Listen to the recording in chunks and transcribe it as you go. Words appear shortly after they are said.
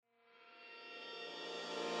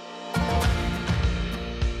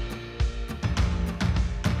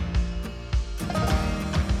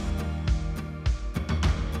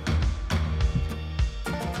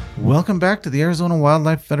Welcome back to the Arizona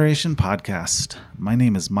Wildlife Federation podcast. My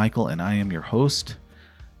name is Michael and I am your host.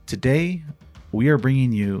 Today, we are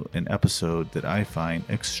bringing you an episode that I find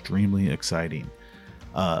extremely exciting.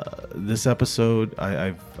 This episode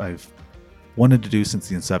I've wanted to do since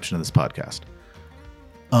the inception of this podcast.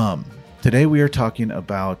 Today we are talking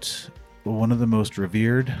about one of the most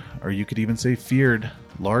revered, or you could even say feared,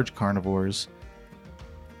 large carnivores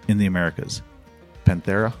in the Americas,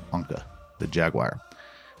 Panthera onca, the jaguar.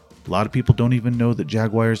 A lot of people don't even know that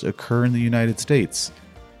jaguars occur in the United States,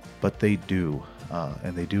 but they do,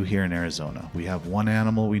 and they do here in Arizona. We have one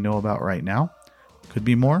animal we know about right now. Could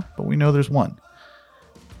be more, but we know there's one.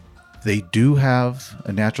 They do have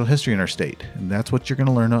a natural history in our state, and that's what you're going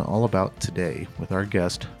to learn all about today with our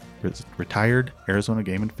guest, retired Arizona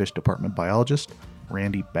Game and Fish Department biologist,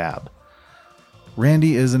 Randy Babb.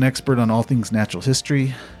 Randy is an expert on all things natural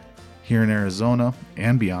history here in Arizona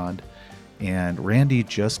and beyond. And Randy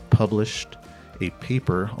just published a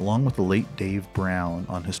paper along with the late Dave Brown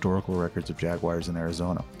on historical records of jaguars in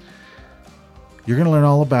Arizona. You're going to learn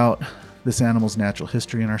all about this animal's natural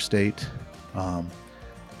history in our state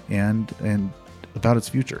and about its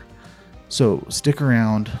future. So stick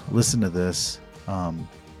around, listen to this. I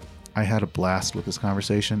had a blast with this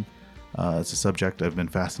conversation. It's a subject I've been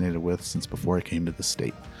fascinated with since before I came to the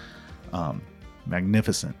state.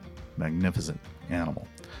 Magnificent animal.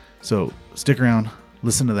 So stick around,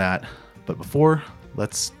 listen to that. But before,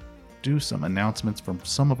 let's do some announcements from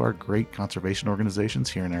some of our great conservation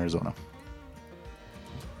organizations here in Arizona.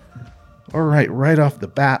 All right off the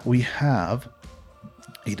bat, we have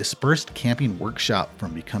a dispersed camping workshop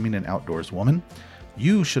from Becoming an Outdoors Woman.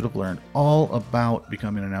 You should have learned all about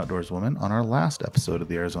Becoming an Outdoors Woman on our last episode of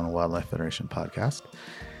the Arizona Wildlife Federation podcast.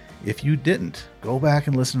 If you didn't, go back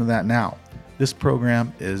and listen to that now. This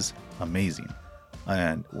program is amazing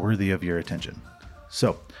and worthy of your attention.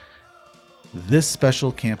 So, this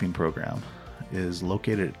special camping program is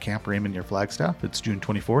located at Camp Raymond near Flagstaff. It's June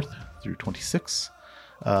 24th through 26th.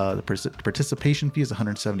 The participation fee is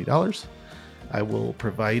 $170. I will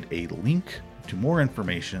provide a link to more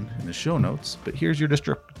information in the show notes, but here's your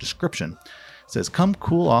description. It says, come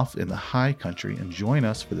cool off in the high country and join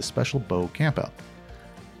us for the special bow campout.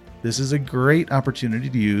 This is a great opportunity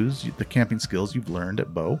to use the camping skills you've learned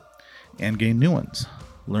at bow and gain new ones.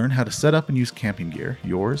 Learn how to set up and use camping gear,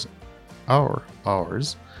 yours,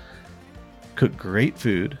 ours, cook great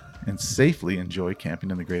food, and safely enjoy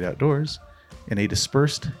camping in the great outdoors in a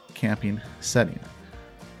dispersed camping setting.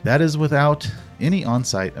 That is without any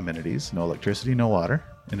on-site amenities, no electricity, no water.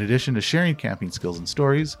 In addition to sharing camping skills and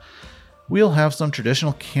stories, we'll have some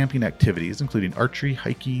traditional camping activities, including archery,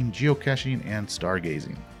 hiking, geocaching, and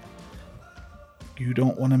stargazing. You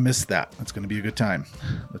don't want to miss that. It's going to be a good time.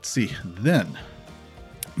 Let's see. Then,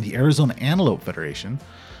 the Arizona Antelope Federation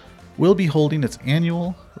will be holding its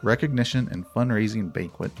annual recognition and fundraising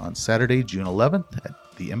banquet on Saturday, June 11th at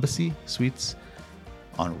the Embassy Suites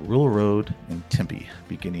on Rural Road in Tempe,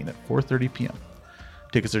 beginning at 4:30 p.m.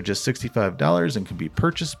 Tickets are just $65 and can be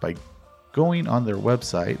purchased by going on their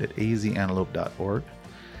website at azantelope.org.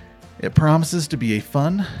 It promises to be a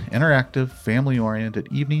fun, interactive, family-oriented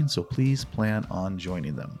evening, so please plan on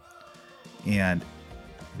joining them. And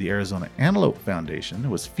the Arizona Antelope Foundation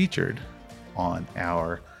was featured on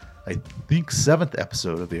our, I think, 7th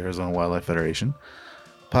episode of the Arizona Wildlife Federation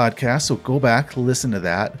podcast, so go back, listen to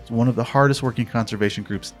that. It's one of the hardest working conservation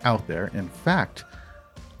groups out there. In fact,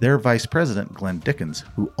 their vice president, Glenn Dickens,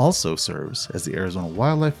 who also serves as the Arizona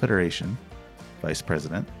Wildlife Federation vice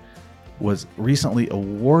president, was recently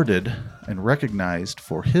awarded and recognized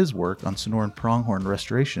for his work on Sonoran pronghorn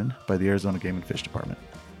restoration by the Arizona Game and Fish Department.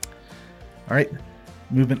 All right,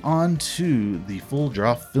 moving on to the Full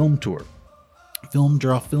Draw Film Tour. Film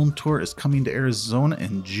Draw Film Tour is coming to Arizona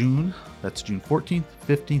in June. That's June 14th,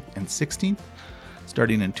 15th, and 16th,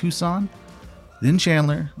 starting in Tucson, then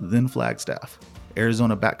Chandler, then Flagstaff.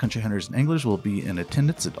 Arizona backcountry hunters and anglers will be in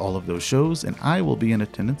attendance at all of those shows, and I will be in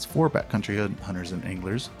attendance for backcountry hunters and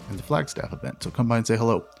anglers in the Flagstaff event, so come by and say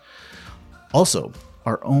hello. Also,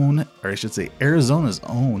 our own, or I should say Arizona's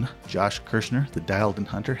own, Josh Kirshner, the Dialed-In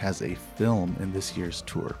Hunter, has a film in this year's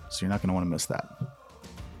tour, so you're not going to want to miss that.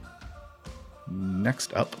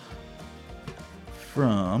 Next up,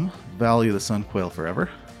 from Valley of the Sun Quail Forever,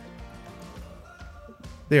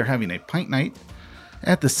 they are having a pint night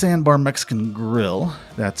at the Sandbar Mexican Grill.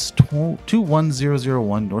 That's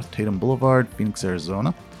 21001 North Tatum Boulevard, Phoenix,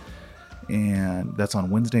 Arizona. And that's on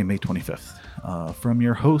Wednesday, May 25th. From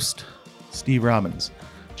your host, Steve Robbins.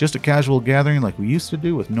 Just a casual gathering like we used to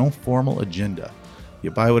do with no formal agenda. You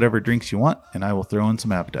buy whatever drinks you want, and I will throw in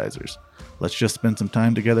some appetizers. Let's just spend some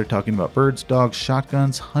time together talking about birds, dogs,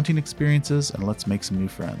 shotguns, hunting experiences, and let's make some new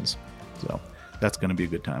friends. So that's going to be a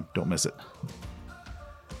good time. Don't miss it.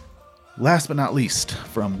 Last but not least,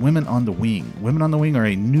 from Women on the Wing. Women on the Wing are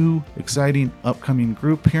a new, exciting, upcoming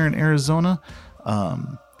group here in Arizona.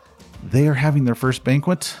 They are having their first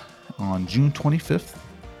banquet on June 25th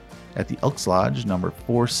at the Elks Lodge, number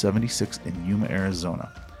 476 in Yuma,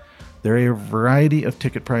 Arizona. There are a variety of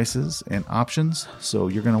ticket prices and options, so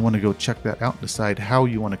you're going to want to go check that out and decide how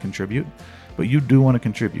you want to contribute. But you do want to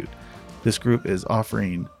contribute. This group is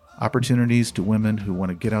offering opportunities to women who want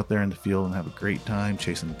to get out there in the field and have a great time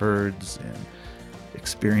chasing birds and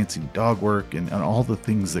experiencing dog work and all the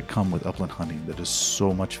things that come with upland hunting that is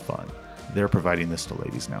so much fun. They're providing this to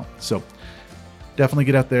ladies now. So definitely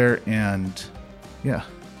get out there and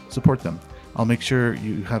support them. I'll make sure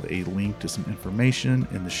you have a link to some information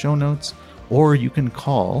in the show notes, or you can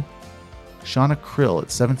call Shauna Krill at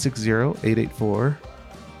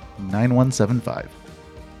 760-884-9175. All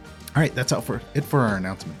right, that's for our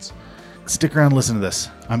announcements. Stick around and listen to this.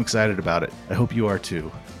 I'm excited about it. I hope you are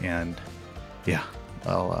too. And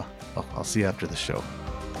I'll see you after the show.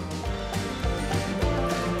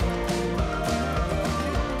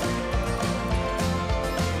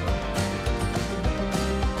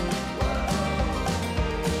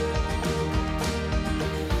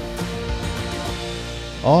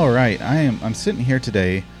 All right, I'm sitting here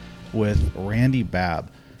today with Randy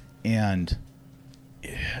Babb, and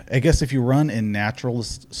I guess if you run in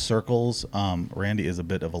naturalist circles, Randy is a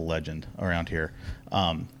bit of a legend around here,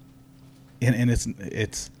 and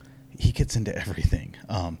it's he gets into everything,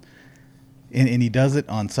 and he does it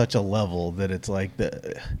on such a level that it's like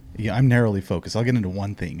I'm narrowly focused. I'll get into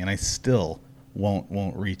one thing, and I still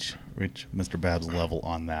won't reach Mr. Babb's level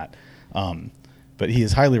on that. But he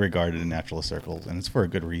is highly regarded in naturalist circles, and it's for a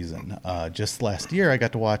good reason. Just last year, I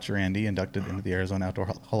got to watch Randy inducted into the Arizona Outdoor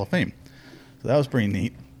Hall of Fame. So that was pretty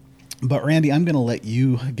neat. But Randy, I'm going to let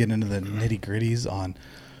you get into the nitty-gritties on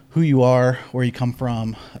who you are, where you come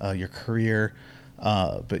from, your career.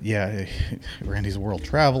 But yeah, Randy's a world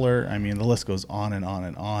traveler. I mean, the list goes on and on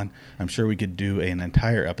and on. I'm sure we could do an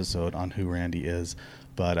entire episode on who Randy is.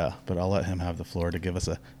 But I'll let him have the floor to give us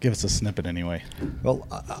a snippet anyway. Well,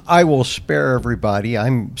 I will spare everybody.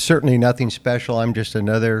 I'm certainly nothing special. I'm just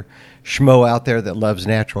another schmo out there that loves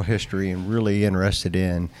natural history and really interested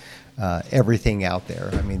in everything out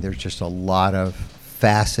there. I mean, there's just a lot of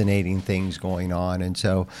fascinating things going on, and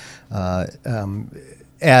so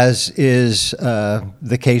as is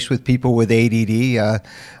the case with people with ADD,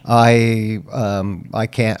 I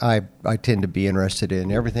tend to be interested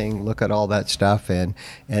in everything, look at all that stuff, and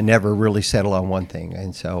never really settle on one thing.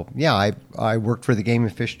 And so, I worked for the Game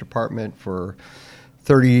and Fish Department for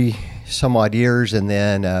 30 some odd years, and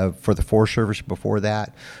then for the Forest Service before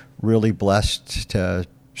that. Really blessed to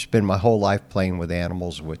spend my whole life playing with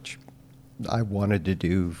animals, which I wanted to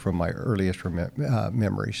do from my earliest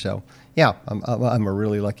memory. So, I'm a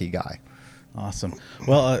really lucky guy. Awesome.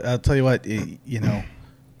 Well, I'll tell you what,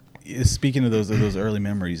 speaking of those early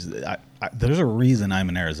memories, there's a reason I'm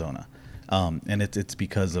in Arizona. And it's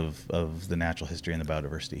because of the natural history and the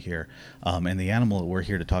biodiversity here. And the animal that we're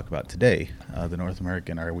here to talk about today, the North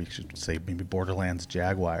American, or we should say maybe Borderlands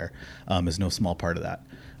Jaguar, is no small part of that.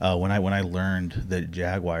 When I learned that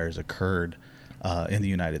jaguars occurred in the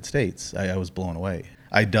United States, I was blown away.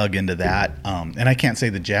 I dug into that, and I can't say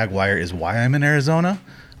the jaguar is why I'm in Arizona,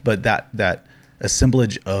 but that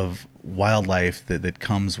assemblage of wildlife that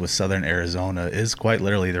comes with southern Arizona is quite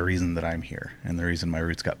literally the reason that I'm here and the reason my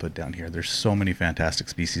roots got put down here. There's so many fantastic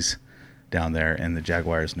species down there, and the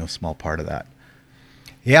jaguar is no small part of that.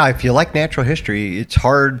 Yeah, if you like natural history, it's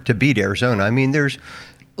hard to beat Arizona. I mean, there's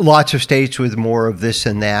lots of states with more of this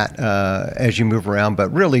and that as you move around,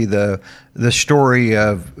 but really the story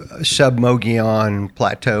of Submogollon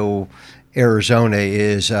Plateau, Arizona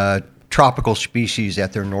is tropical species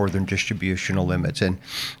at their northern distributional limits. And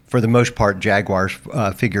for the most part, jaguars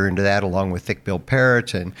figure into that, along with thick-billed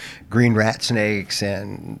parrots and green rat snakes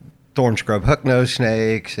and thorn scrub hook-nosed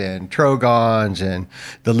snakes and trogons, and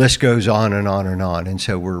the list goes on and on and on. And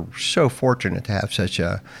so we're so fortunate to have such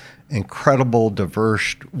a incredible,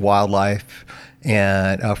 diverse wildlife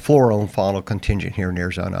and a floral and faunal contingent here in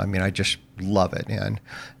Arizona. I mean, I just love it. And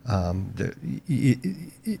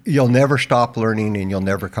you'll never stop learning, and you'll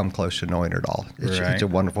never come close to knowing it all. It's a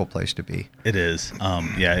wonderful place to be. It is.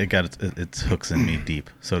 It got its hooks in me deep,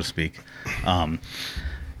 so to speak. I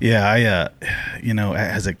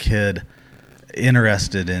as a kid,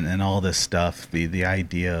 interested in all this stuff, the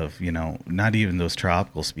idea of, not even those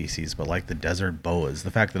tropical species, but like the desert boas.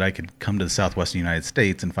 The fact that I could come to the southwestern United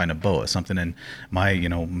States and find a boa, something in my,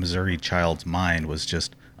 Missouri child's mind was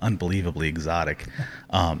just unbelievably exotic.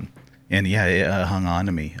 And yeah, it hung on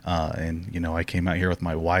to me. And I came out here with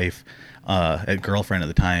my wife, a girlfriend at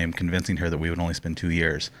the time, convincing her that we would only spend 2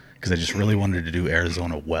 years because I just really wanted to do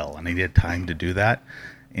Arizona well, and I needed time to do that.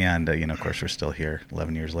 And, of course, we're still here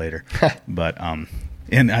 11 years later. But,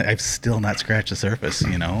 and I've still not scratched the surface,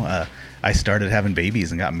 I started having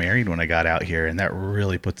babies and got married when I got out here, and that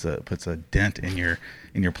really puts a dent in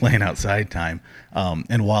your playing outside time.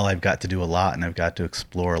 And while I've got to do a lot, and I've got to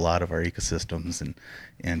explore a lot of our ecosystems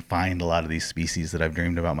and find a lot of these species that I've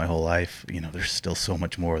dreamed about my whole life, there's still so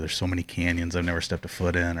much more. There's so many canyons I've never stepped a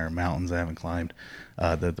foot in, or mountains I haven't climbed.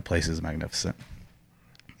 The place is magnificent.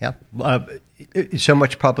 Yeah. So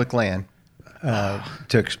much public land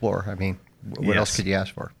to explore. I mean, what else could you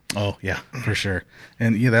ask for? Oh, yeah, for sure.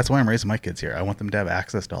 And yeah, that's why I'm raising my kids here. I want them to have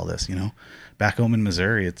access to all this, Back home in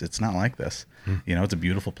Missouri, it's not like this. It's a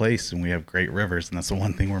beautiful place, and we have great rivers, and that's the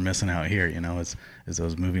one thing we're missing out here, is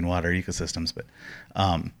those moving water ecosystems.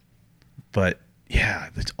 But yeah,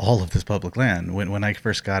 it's all of this public land. When I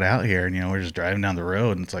first got out here, and we're just driving down the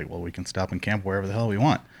road, and it's like, well, we can stop and camp wherever the hell we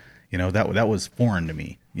want. That was foreign to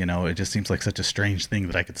me. It just seems like such a strange thing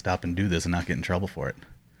that I could stop and do this and not get in trouble for it.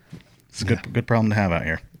 It's a good problem to have out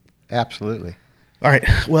here. Absolutely. All right.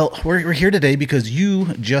 Well, we're here today because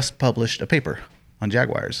you just published a paper on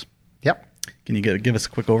jaguars. Yep. Can you give us a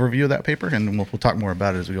quick overview of that paper, and we'll talk more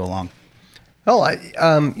about it as we go along. Well,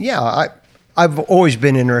 I've always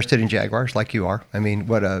been interested in jaguars, like you are. I mean,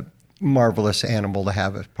 what a marvelous animal to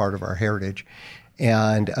have as part of our heritage,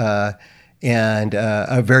 and a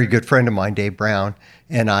very good friend of mine, Dave Brown,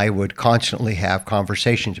 and I would constantly have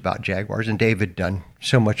conversations about jaguars. And Dave had done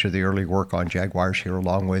so much of the early work on jaguars here,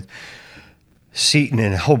 along with Seaton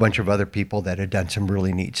and a whole bunch of other people that had done some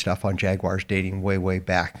really neat stuff on jaguars dating way, way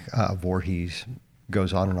back. Voorhees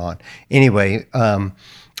goes on and on. Anyway,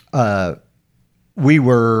 we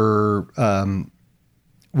were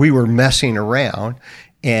messing around,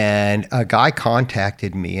 and a guy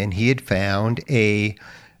contacted me, and he had found a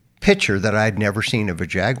picture that I'd never seen of a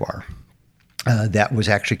jaguar that was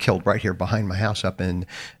actually killed right here behind my house up in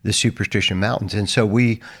the Superstition Mountains. And so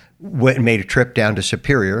we went and made a trip down to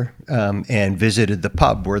Superior and visited the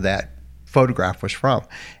pub where that photograph was from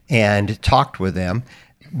and talked with them.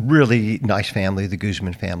 Really nice family, the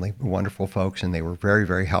Guzman family, wonderful folks, and they were very,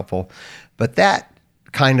 very helpful. But that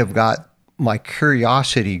kind of got my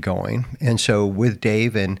curiosity going. And so with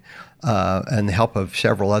Dave and the help of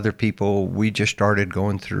several other people, we just started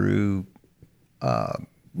going through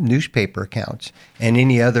newspaper accounts and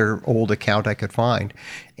any other old account I could find,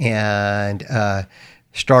 and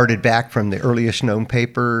started back from the earliest known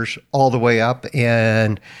papers all the way up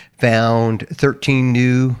and found 13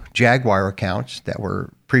 new jaguar accounts that were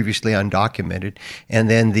previously undocumented. And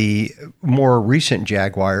then the more recent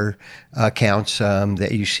jaguar accounts that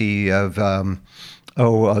you see of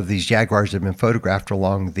these jaguars that have been photographed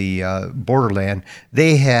along the borderland,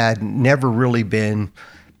 they had never really been,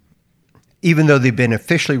 even though they've been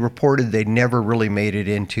officially reported, they never really made it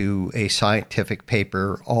into a scientific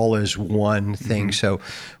paper all as one thing. Mm-hmm. So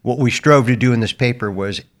what we strove to do in this paper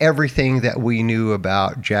was everything that we knew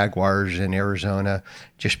about jaguars in Arizona,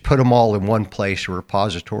 just put them all in one place, a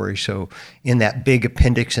repository. So in that big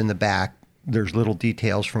appendix in the back, there's little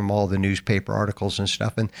details from all the newspaper articles and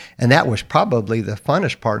stuff. And that was probably the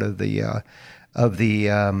funnest part of the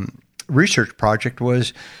research project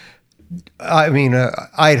was,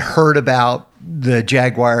 I'd heard about the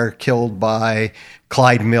jaguar killed by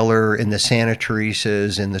Clyde Miller in the Santa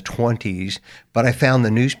Teresas in the 1920s, but I found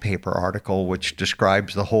the newspaper article which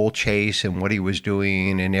describes the whole chase and what he was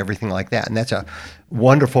doing and everything like that. And that's a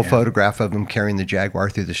wonderful photograph of him carrying the jaguar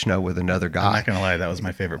through the snow with another guy. I'm not going to lie, that was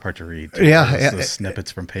my favorite part to read. Those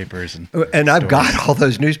snippets from papers. And I've got all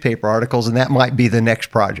those newspaper articles, and that might be the next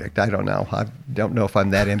project. I don't know. I don't know if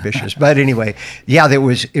I'm that ambitious. But anyway, yeah,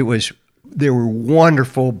 there were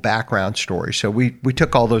wonderful background stories. So we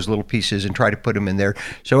took all those little pieces and tried to put them in there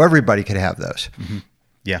so everybody could have those. Mm-hmm.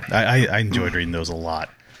 Yeah, I enjoyed reading those a lot.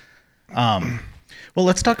 Well,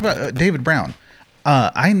 let's talk about David Brown.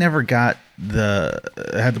 I never had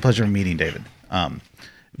the pleasure of meeting David.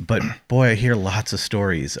 But boy, I hear lots of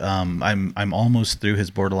stories. I'm almost through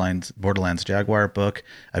his Borderlands Jaguar book.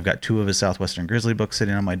 I've got 2 of his Southwestern Grizzly books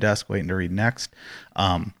sitting on my desk waiting to read next.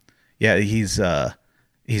 He's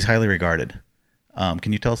highly regarded.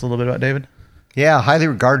 Can you tell us a little bit about David? Yeah, highly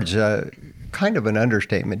regarded is kind of an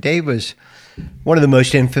understatement. Dave was one of the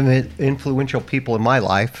most influential people in my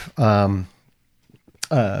life.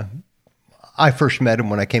 I first met him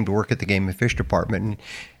when I came to work at the Game and Fish Department,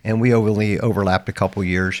 and we only overlapped a couple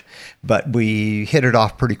years, but we hit it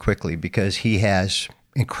off pretty quickly because he has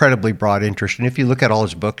incredibly broad interest. And if you look at all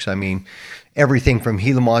his books, I mean, everything from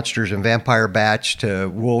Gila monsters and vampire bats to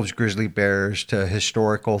wolves, grizzly bears to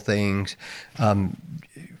historical things,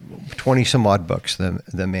 20 some odd books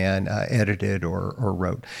the man edited or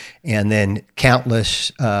wrote, and then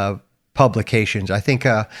countless publications. I think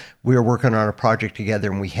we were working on a project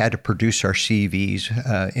together and we had to produce our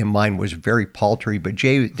CVs, and mine was very paltry, but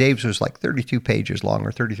Dave's was like 32 pages long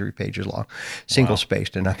or 33 pages long, single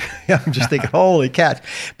spaced. And I'm just thinking, holy cats.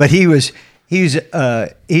 But it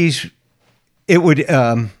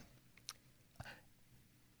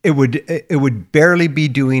would barely be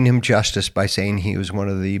doing him justice by saying he was one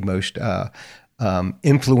of the most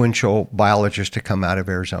influential biologists to come out of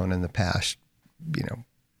Arizona in the past,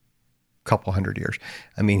 couple hundred years.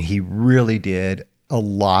 I mean, he really did a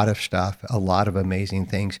lot of stuff, a lot of amazing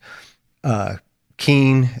things.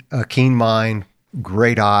 Keen mind,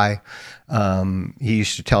 great eye. He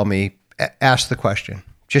used to tell me, ask the question.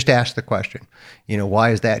 Just ask the question.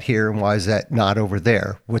 Why is that here and why is that not over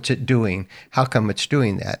there? What's it doing? How come it's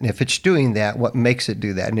doing that? And if it's doing that, what makes it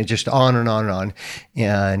do that? And it just on and on and on.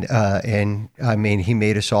 And I mean, he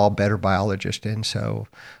made us all better biologists. And so,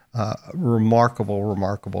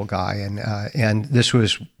 remarkable guy. And this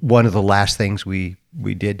was one of the last things we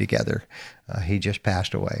did together. He just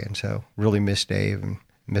passed away. And so really miss Dave and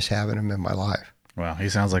miss having him in my life. Wow, he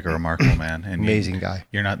sounds like a remarkable man. And amazing guy.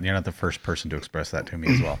 You're not the first person to express that to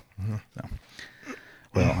me as well. So,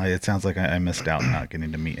 well, it sounds like I missed out not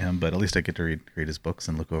getting to meet him, but at least I get to read his books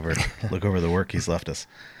and look over the work he's left us.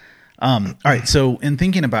 All right, so in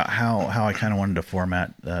thinking about how I kind of wanted to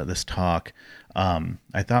format this talk,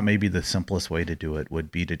 I thought maybe the simplest way to do it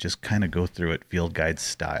would be to just kind of go through it field guide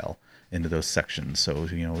style into those sections. So,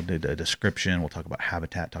 a description, we'll talk about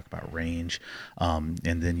habitat, talk about range, and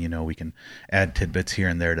then, we can add tidbits here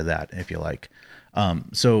and there to that if you like.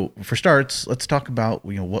 So for starts, let's talk about,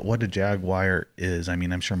 what a Jaguar is. I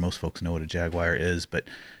mean, I'm sure most folks know what a Jaguar is, but,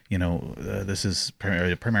 this is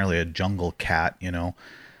primarily a jungle cat,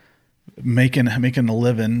 making a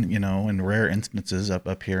living, in rare instances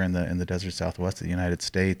up here in the desert Southwest of the United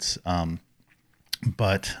States.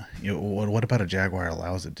 But what about a Jaguar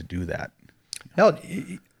allows it to do that? Well,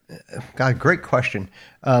 God, great question.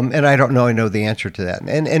 And I don't know. I know the answer to that.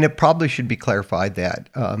 And it probably should be clarified that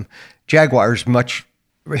jaguars much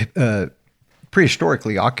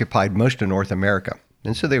prehistorically occupied most of North America.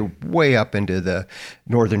 And so they were way up into the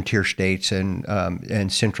northern tier states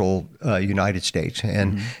and central United States.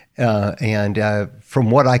 And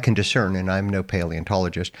from what I can discern, and I'm no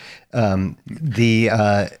paleontologist,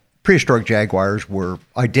 the prehistoric jaguars were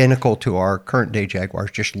identical to our current day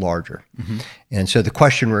jaguars, just larger. Mm-hmm. And so the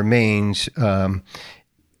question remains,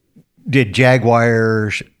 did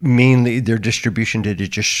jaguars, mainly their distribution, did it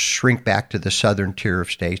just shrink back to the southern tier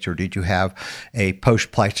of states, or did you have a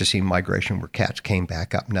post-Pleistocene migration where cats came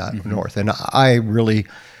back up north? And I really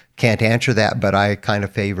can't answer that, but I kind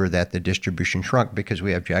of favor that the distribution shrunk because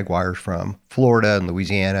we have jaguars from Florida and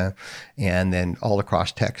Louisiana and then all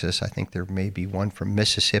across Texas. I think there may be one from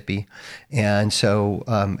Mississippi. And so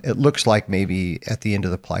it looks like maybe at the end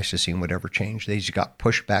of the Pleistocene, whatever changed, they just got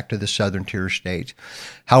pushed back to the southern tier states.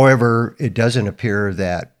 However, it doesn't appear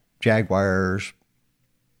that jaguars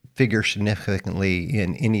figure significantly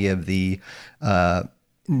in any of the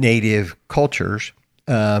native cultures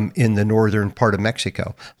in the northern part of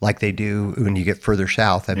Mexico, like they do when you get further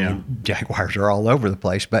south. I mean, jaguars are all over the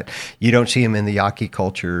place, but you don't see them in the Yaqui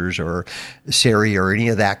cultures or Seri or any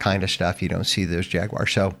of that kind of stuff. You don't see those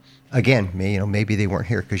jaguars. So again, maybe they weren't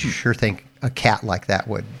here because you sure think a cat like that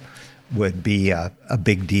would be a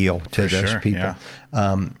big deal to those people.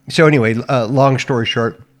 Yeah. So anyway, long story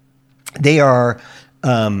short, they are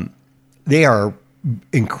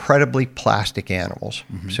incredibly plastic animals.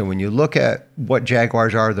 Mm-hmm. So when you look at what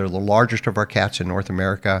jaguars are, they're the largest of our cats in North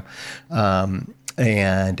America, and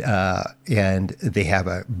they have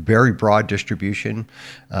a very broad distribution.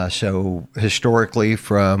 So historically,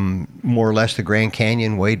 from more or less the Grand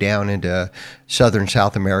Canyon way down into southern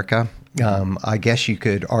South America, I guess you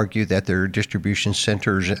could argue that their distribution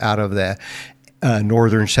centers out of the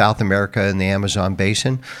northern South America and the Amazon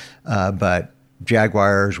basin, but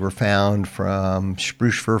jaguars were found from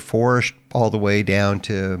spruce fir forest all the way down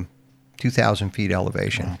to 2,000 feet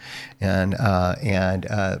elevation. Wow.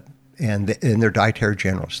 And they're dietary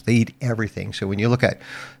generals. They eat everything. So when you look at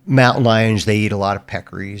mountain lions, they eat a lot of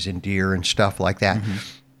peccaries and deer and stuff like that. Mm-hmm.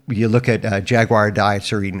 you look at jaguar diets,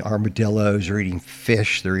 they're eating armadillos, they're eating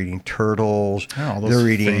fish, they're eating turtles. Oh, all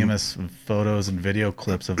those famous photos and video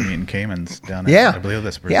clips of meeting caimans down there. Yeah. I believe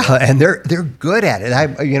this. Yeah, and they're good at it.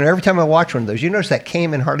 Every time I watch one of those, you notice that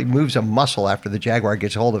caiman hardly moves a muscle after the jaguar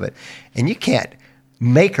gets hold of it. And you can't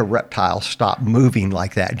make a reptile stop moving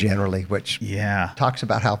like that generally, which talks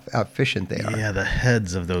about how efficient they are. Yeah, the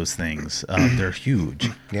heads of those things, they're huge.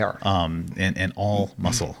 They are. And all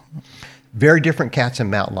muscle. Very different cats and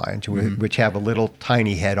mountain lions, which have a little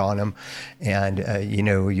tiny head on them. And,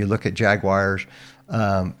 you look at jaguars,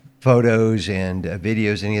 photos and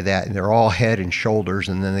videos, any of that, and they're all head and shoulders,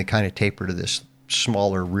 and then they kind of taper to this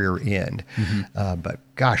smaller rear end. But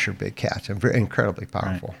gosh, they're big cats and very incredibly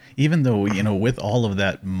powerful. Right. Even though, with all of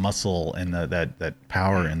that muscle and that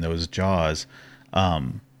power in those jaws,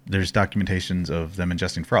 there's documentations of them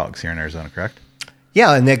ingesting frogs here in Arizona, correct?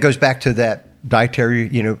 Yeah, and that goes back to that dietary,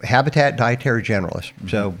 habitat dietary generalist.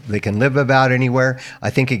 So they can live about anywhere.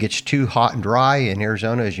 I think it gets too hot and dry in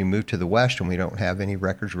Arizona as you move to the west, and we don't have any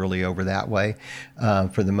records really over that way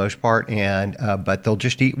for the most part. And but they'll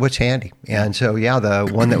just eat what's handy. And so, the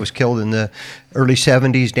one that was killed in the early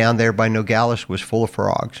 70s down there by Nogales was full of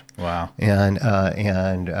frogs. Wow. And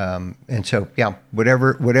so,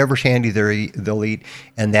 whatever's handy they'll eat,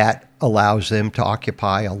 and that allows them to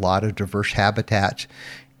occupy a lot of diverse habitats,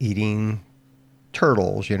 eating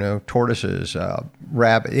turtles, tortoises,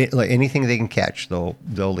 rabbit, anything they can catch,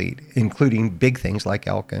 they'll eat, including big things like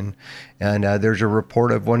elk. And there's a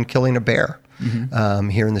report of one killing a bear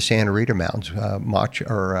here in the Santa Rita Mountains.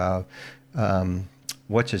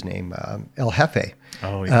 What's his name? El Jefe.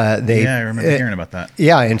 Oh, yeah. I remember hearing about that.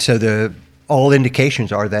 Yeah, and so all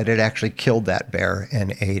indications are that it actually killed that bear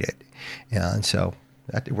and ate it. And so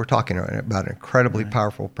we're talking about an incredibly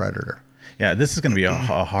powerful predator. Yeah, this is going to be a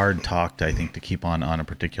hard talk, I think, to keep on a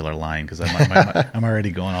particular line, because I'm already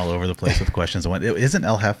going all over the place with questions. Isn't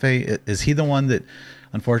El Jefe, is he the one that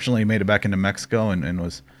unfortunately made it back into Mexico and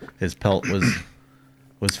his pelt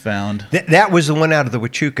was found? That was the one out of the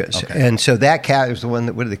Huachucas. Okay. And so that cat was the one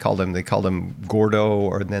that, what did they call him? They called him Gordo,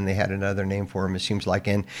 or then they had another name for him, it seems like.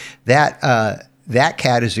 And that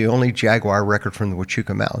cat is the only jaguar record from the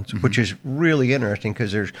Huachuca Mountains, which is really interesting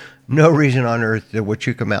because there's no reason on earth the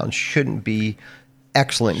Huachuca Mountains shouldn't be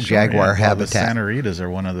excellent jaguar habitat. The Santa Ritas are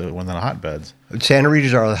one of the hotbeds. Santa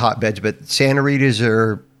Ritas are the hotbeds, but Santa Ritas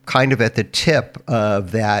are kind of at the tip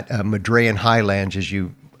of that Madrean highlands as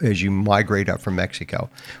you migrate up from Mexico.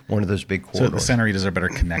 One of those big corridors. So the Santa Ritas are better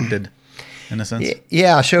connected, in a sense.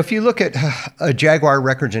 Yeah. So if you look at jaguar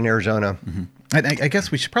records in Arizona. I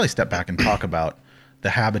guess we should probably step back and talk about the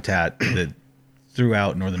habitat that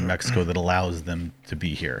throughout northern Mexico that allows them to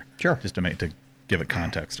be here. Sure. Just to give it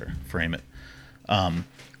context or frame it.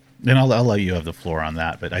 Then I'll let you have the floor on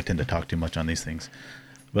that, but I tend to talk too much on these things.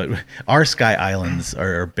 But our Sky Islands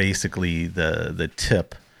are basically the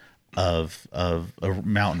tip of a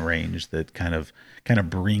mountain range that kind of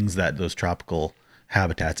brings those tropical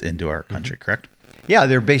habitats into our country, correct? Yeah,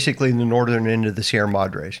 they're basically in the northern end of the Sierra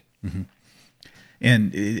Madres.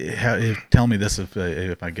 And tell me this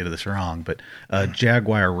if I get this wrong, but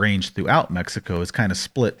jaguar range throughout Mexico is kind of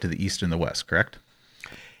split to the east and the west, correct?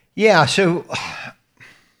 Yeah, so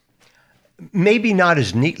maybe not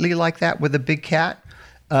as neatly like that with a big cat,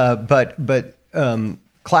 but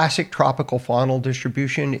classic tropical faunal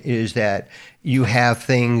distribution is that you have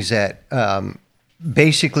things that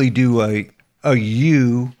basically do a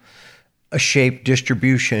U a shaped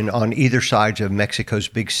distribution on either sides of Mexico's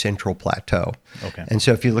big central plateau. Okay. And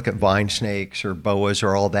so if you look at vine snakes or boas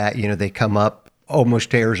or all that, they come up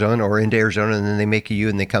almost to Arizona or into Arizona, and then they make a U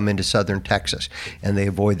and they come into southern Texas, and they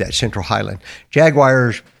avoid that central highland.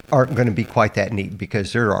 Jaguars aren't going to be quite that neat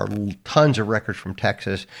because there are tons of records from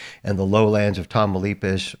Texas and the lowlands of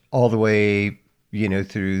Tamaulipas all the way,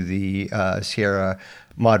 through the Sierra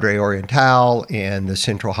Madre Oriental and the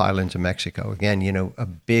central highlands of Mexico. Again, a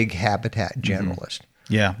big habitat generalist.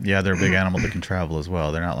 Yeah, they're a big animal that can travel as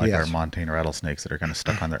well. They're not like our Yes. montane rattlesnakes that are kind of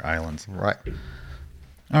stuck on their islands. Right.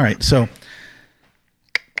 All right, so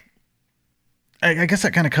I guess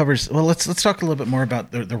that kind of covers. Well, let's talk a little bit more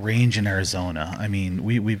about the range in Arizona. I mean,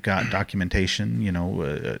 we've got documentation,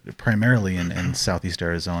 primarily in southeast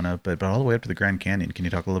Arizona, but all the way up to the Grand Canyon. Can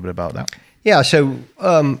you talk a little bit about that? Yeah. So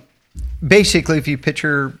basically, if you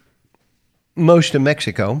picture most of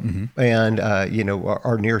Mexico and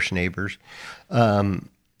our nearest neighbors as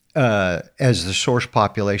the source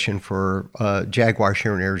population for jaguars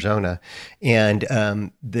here in Arizona,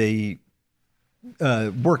 and the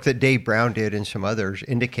work that Dave Brown did and some others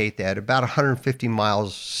indicate that about 150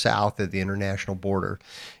 miles south of the international border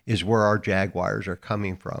is where our jaguars are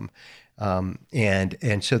coming from.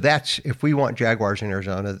 And so that's, if we want jaguars in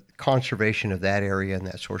Arizona, conservation of that area and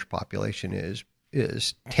that source population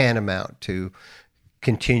is tantamount to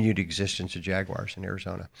continued existence of jaguars in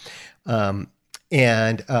Arizona.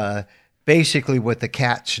 Basically what the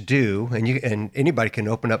cats do, and anybody can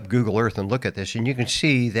open up Google Earth and look at this, and you can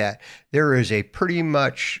see that there is a pretty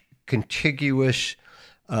much contiguous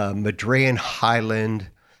Madrean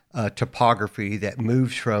highland topography that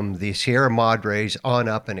moves from the Sierra Madres on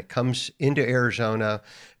up, and it comes into Arizona.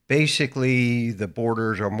 Basically, the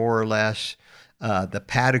borders are more or less the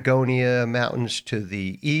Patagonia Mountains to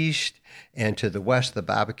the east, and to the west, the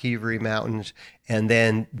Babaquiviri Mountains, and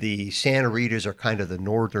then the Santa Ritas are kind of the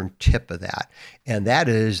northern tip of that. And that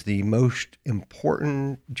is the most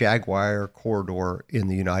important jaguar corridor in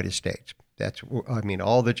the United States.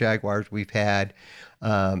 All the jaguars we've had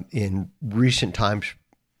in recent times,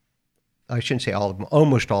 I shouldn't say all of them,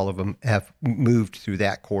 almost all of them have moved through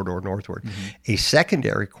that corridor northward. A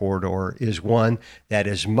secondary corridor is one that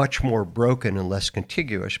is much more broken and less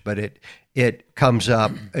contiguous, but it comes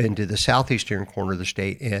up into the southeastern corner of the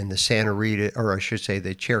state, and the Santa Rita, or I should say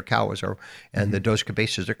the Chiricahuas and the Dos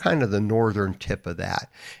Cabezas are kind of the northern tip of that.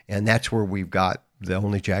 And that's where we've got the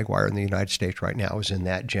only jaguar in the United States right now is in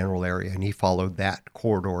that general area, and he followed that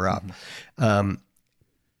corridor up.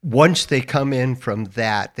 Once they come in from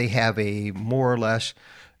that, they have a more or less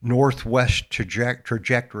northwest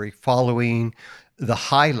trajectory following the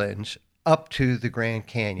highlands up to the Grand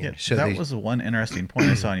Canyon. Yeah, so that was one interesting point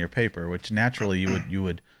I saw in your paper, which naturally you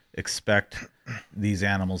would expect these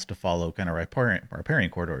animals to follow kind of riparian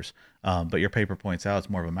corridors, but your paper points out it's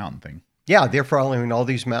more of a mountain thing. Yeah, they're following all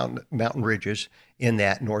these mountain ridges in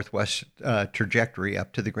that northwest trajectory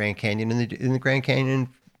up to the Grand Canyon, and in the Grand Canyon,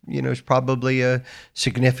 is probably a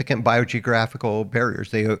significant biogeographical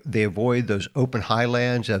barriers. They avoid those open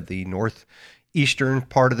highlands of the northeastern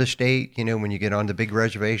part of the state. When you get on the big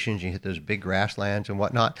reservations, you hit those big grasslands and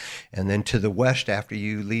whatnot. And then to the west, after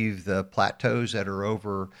you leave the plateaus that are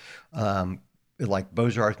over, like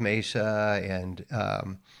Bozarth Mesa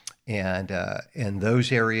and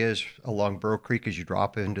those areas along Burro Creek, as you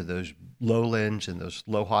drop into those lowlands and those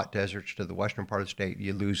low hot deserts to the western part of the state,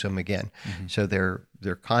 you lose them again. So they're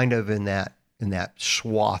kind of in that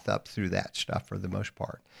swath up through that stuff for the most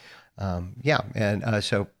part.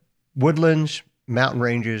 So woodlands, mountain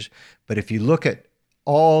ranges, but if you look at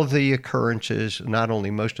all the occurrences, not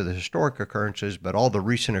only most of the historic occurrences, but all the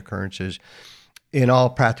recent occurrences, in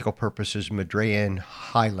all practical purposes, Madrean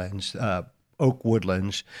highlands, oak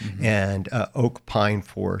woodlands and oak pine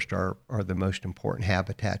forest are the most important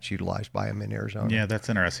habitats utilized by them in Arizona. Yeah, that's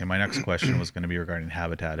interesting. My next question was going to be regarding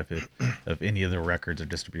habitat. If any of the records or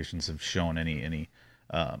distributions have shown any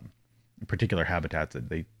particular habitats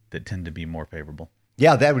that tend to be more favorable.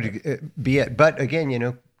 Yeah, that would be it. But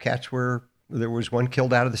again, cats there was one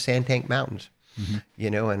killed out of the Sandtank Mountains,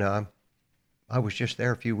 and I was just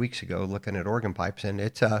there a few weeks ago looking at organ pipes, and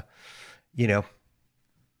it's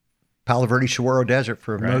Palo Verde Saguaro Desert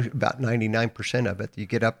for about 99% of it. You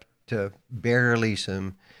get up to barely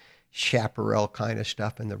some chaparral kind of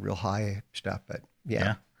stuff and the real high stuff, but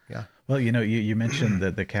yeah. Well, you mentioned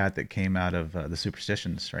the cat that came out of the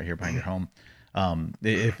Superstitions right here behind your home.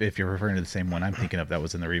 If you're referring to the same one I'm thinking of, that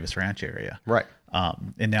was in the Rivas Ranch area. Right.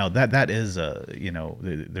 And now that is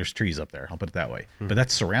there's trees up there, I'll put it that way, but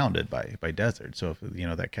that's surrounded by desert. So if,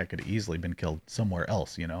 that cat could have easily been killed somewhere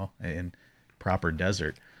else, in proper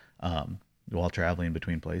desert, while traveling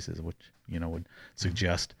between places, which, would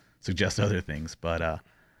suggest other things. But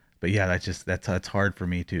yeah, that's hard for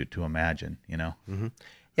me to imagine,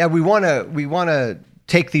 Yeah. We want to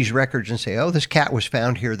take these records and say, oh, this cat was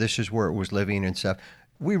found here, this is where it was living and stuff.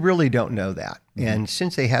 We really don't know that. And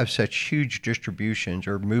since they have such huge distributions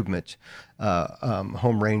or movements,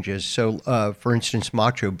 home ranges. So, for instance,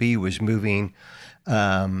 Macho B was moving,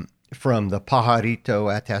 from the Pajarito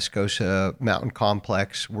Atascosa mountain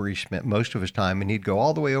complex where he spent most of his time, and he'd go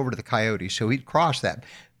all the way over to the Coyotes. So he'd cross that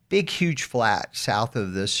big, huge flat south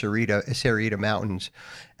of the Cerrita Mountains,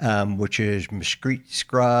 which is mesquite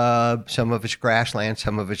scrub, some of it's grassland,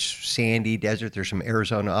 some of it's sandy desert. There's some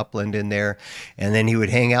Arizona upland in there. And then he would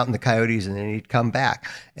hang out in the Coyotes, and then he'd come back.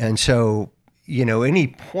 And so, any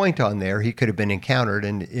point on there, he could have been encountered,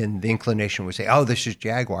 and the inclination would say, oh, this is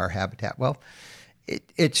jaguar habitat. Well,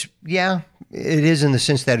 it is in the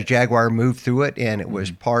sense that a jaguar moved through it, and it was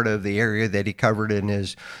part of the area that he covered in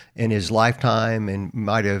his lifetime, and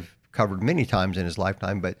might have covered many times in his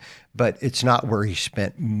lifetime. But it's not where he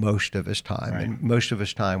spent most of his time, right. And most of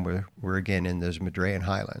his time were again in those Madrean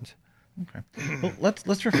highlands. Okay. Well,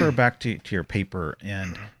 let's refer back to your paper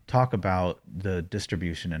and talk about the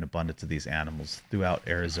distribution and abundance of these animals throughout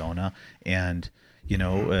Arizona, and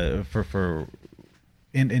for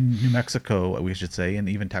in New Mexico, we should say, and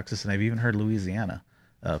even Texas, and I've even heard Louisiana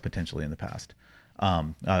potentially in the past.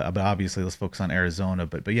 But obviously, let's focus on Arizona.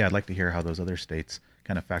 But yeah, I'd like to hear how those other states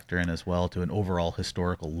kind of factor in as well to an overall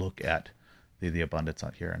historical look at the abundance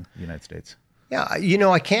out here in the United States. Yeah,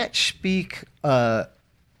 I can't speak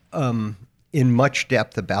in much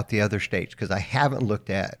depth about the other states because I haven't looked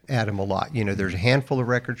at them a lot. There's a handful of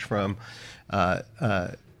records from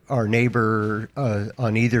our neighbor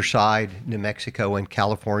on either side, New Mexico and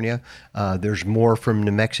California. There's more from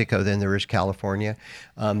New Mexico than there is California.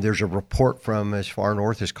 There's a report from as far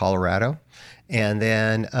north as Colorado, and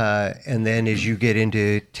then as you get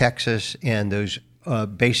into Texas and those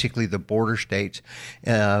basically the border states,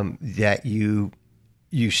 that you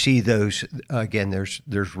see those again.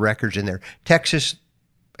 There's records in there. Texas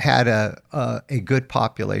had a good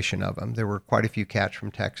population of them. There were quite a few cats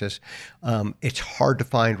from Texas. It's hard to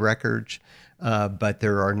find records, but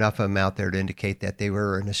there are enough of them out there to indicate that they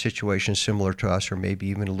were in a situation similar to us or maybe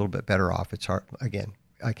even a little bit better off. It's hard. Again,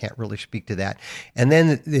 I can't really speak to that. And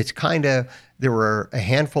then it's kind of, there were a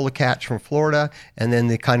handful of cats from Florida, and then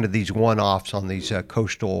the kind of these one-offs on these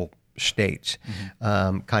coastal states,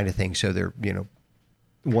 kind of thing. So they're,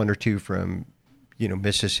 one or two from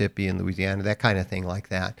Mississippi and Louisiana, that kind of thing like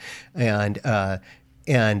that.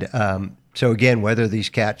 So again, whether these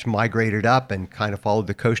cats migrated up and kind of followed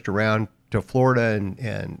the coast around to Florida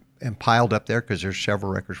and piled up there because there's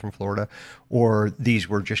several records from Florida, or these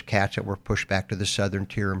were just cats that were pushed back to the southern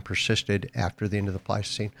tier and persisted after the end of the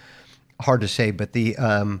Pleistocene. Hard to say, but the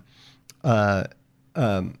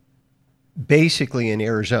basically in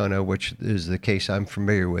Arizona, which is the case I'm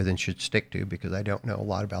familiar with and should stick to because I don't know a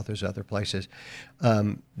lot about those other places,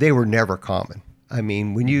 they were never common. I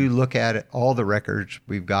mean, when you look at it, all the records,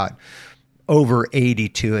 we've got over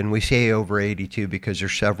 82, and we say over 82 because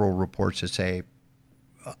there's several reports that say,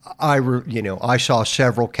 I saw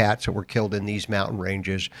several cats that were killed in these mountain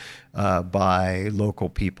ranges by local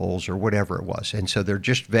peoples or whatever it was. And so they're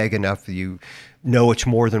just vague enough that you know it's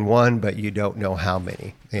more than one, but you don't know how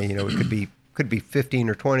many. And, it could be 15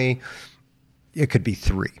 or 20. It could be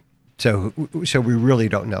 3. So we really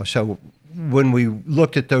don't know. So when we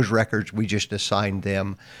looked at those records, we just assigned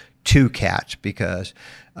them 2 cats because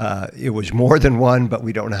it was more than one, but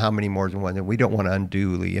we don't know how many more than one, and we don't want to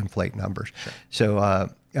unduly inflate numbers. Sure. So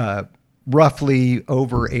roughly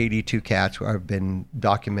over 82 cats have been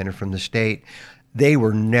documented from the state. They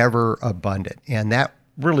were never abundant, and that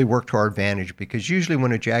really worked to our advantage because usually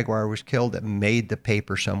when a jaguar was killed, it made the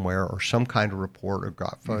paper somewhere or some kind of report or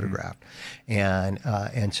got photographed, and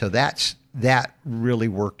so that really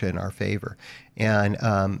worked in our favor.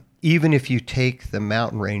 And even if you take the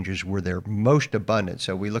mountain ranges where they're most abundant,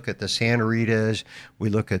 so we look at the Santa Ritas, we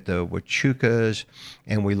look at the Huachucas,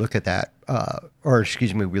 and we look at that,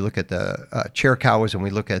 we look at the Chiricahuas, and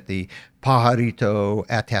we look at the Pajarito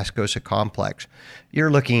Atascosa complex,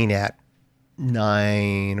 you're looking at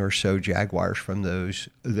 9 or so jaguars from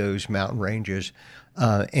those mountain ranges.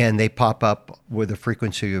 And they pop up with a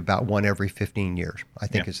frequency of about 1 every 15 years. I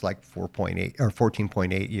think it's like 4.8 or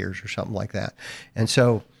 14.8 years or something like that. And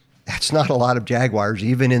so that's not a lot of jaguars,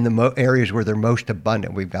 even in the areas where they're most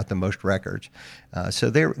abundant. We've got the most records.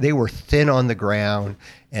 So they were thin on the ground,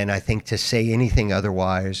 and I think to say anything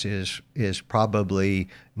otherwise is probably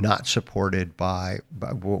not supported by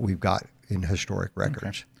what we've got in historic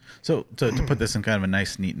records. Okay. So to put this in kind of a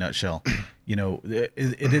nice, neat nutshell,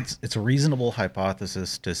 it's a reasonable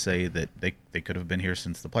hypothesis to say that they could have been here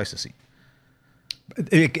since the Pleistocene.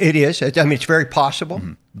 It is. I mean, it's very possible.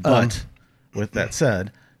 Mm-hmm. But with that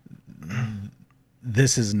said,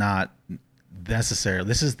 this is not necessarily.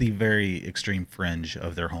 This is the very extreme fringe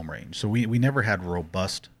of their home range. So we never had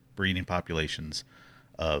robust breeding populations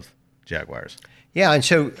of jaguars. Yeah, and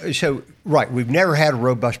so right, we've never had a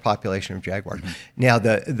robust population of jaguars. Mm-hmm. Now,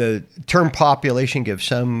 the term population gives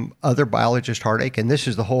some other biologists heartache, and this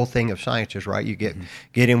is the whole thing of scientists, right? You get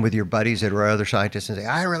in with your buddies that are other scientists and say,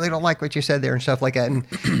 I really don't like what you said there and stuff like that.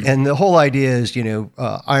 And the whole idea is,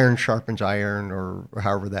 iron sharpens iron, or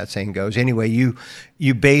however that saying goes. Anyway, you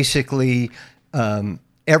basically...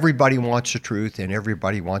 everybody wants the truth and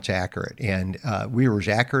everybody wants accurate. And we were as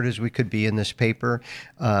accurate as we could be in this paper.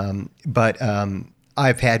 But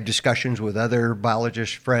I've had discussions with other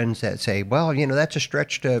biologist friends that say, well, that's a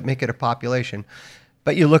stretch to make it a population.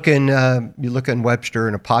 But you look in Webster,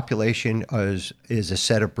 and a population is a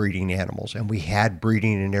set of breeding animals. And we had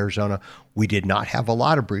breeding in Arizona. We did not have a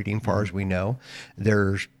lot of breeding, far as we know.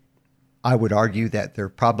 I would argue that there are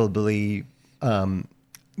probably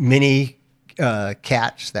many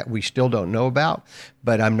cats that we still don't know about,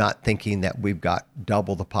 but I'm not thinking that we've got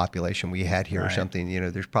double the population we had here or something.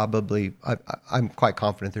 There's probably, I'm quite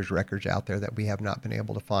confident there's records out there that we have not been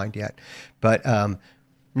able to find yet, but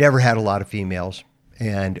never had a lot of females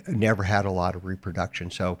and never had a lot of reproduction.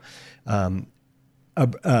 So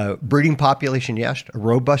a breeding population, yes. A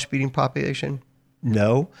robust breeding population,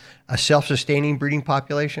 no. A self-sustaining breeding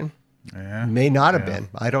population may not have been.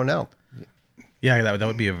 I don't know. Yeah, that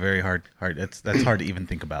would be a very hard. That's hard to even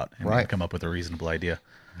think about and come up with a reasonable idea.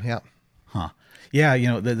 Yeah. Huh.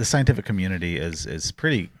 Yeah, the scientific community is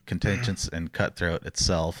pretty contentious and cutthroat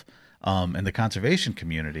itself, and the conservation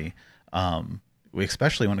community,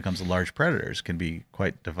 especially when it comes to large predators, can be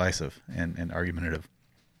quite divisive and argumentative.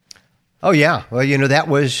 Oh yeah. Well, that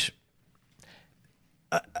was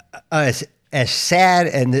as sad,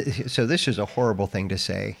 and so this is a horrible thing to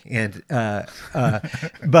say, and but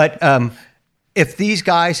if these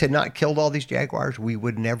guys had not killed all these jaguars, we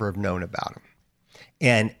would never have known about them.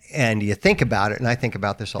 And you think about it, and I think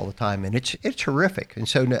about this all the time, and it's horrific. And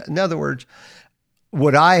so, in other words,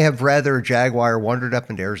 would I have rather a jaguar wandered up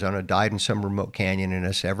into Arizona, died in some remote canyon, and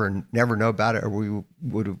us never know about it, or we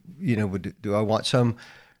would do I want some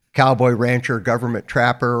cowboy rancher, government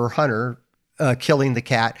trapper, or hunter killing the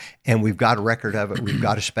cat, and we've got a record of it. We've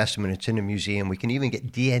got a specimen. It's in a museum. We can even get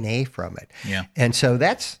DNA from it. Yeah. And so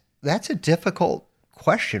that's a difficult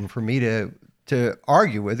question for me to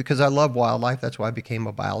argue with, because I love wildlife. That's why I became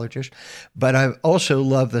a biologist. But I also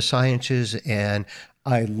love the sciences, and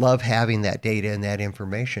I love having that data and that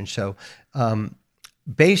information. So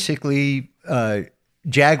basically,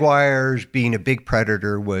 jaguars being a big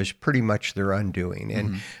predator was pretty much their undoing.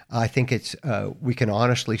 And I think it's we can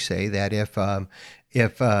honestly say that if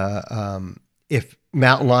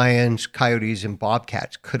mountain lions, coyotes, and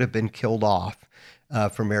bobcats could have been killed off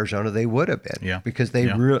from Arizona, they would have been, because they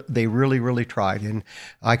really, really tried. And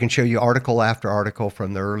I can show you article after article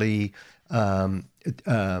from the early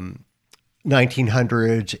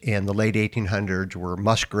 1900s and the late 1800s, where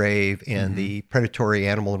Musgrave and the predatory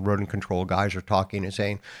animal and rodent control guys are talking and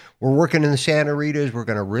saying, we're working in the Santa Ritas, we're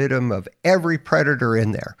going to rid them of every predator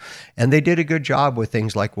in there. And they did a good job with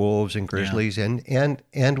things like wolves and grizzlies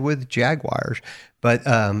and with jaguars. But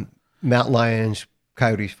mountain lions,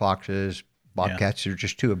 coyotes, foxes, bobcats are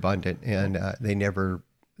just too abundant, and they never,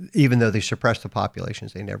 even though they suppressed the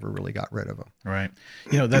populations, they never really got rid of them. Right.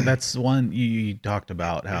 That's one you talked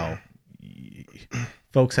about, how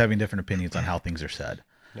folks having different opinions on how things are said.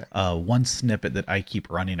 Yeah. One snippet that I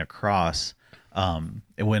keep running across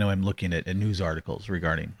when I'm looking at news articles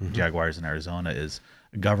regarding jaguars in Arizona is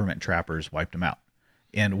government trappers wiped them out.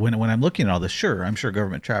 And when I'm looking at all this, I'm sure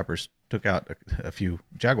government trappers took out a few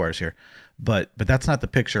jaguars here, but that's not the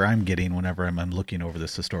picture I'm getting whenever I'm looking over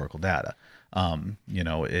this historical data.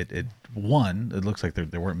 It looks like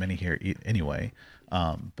there weren't many here anyway.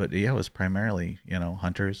 But it was primarily,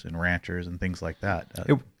 hunters and ranchers and things like that.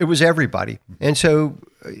 It was everybody. And so,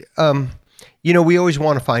 we always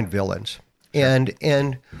want to find villains, and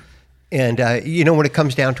when it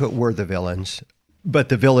comes down to it, we're the villains, but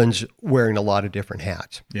the villains wearing a lot of different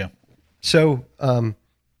hats. Yeah. So,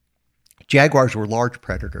 jaguars were large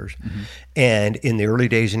predators, and in the early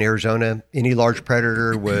days in Arizona, any large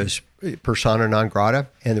predator was persona non grata,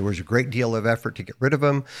 and there was a great deal of effort to get rid of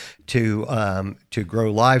them, to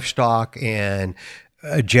grow livestock, and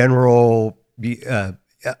a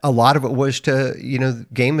lot of it was to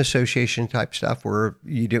game association type stuff, where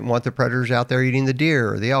you didn't want the predators out there eating the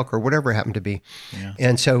deer or the elk or whatever it happened to be. Yeah.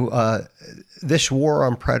 And so this war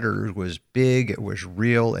on predators was big, it was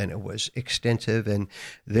real, and it was extensive, and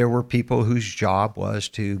there were people whose job was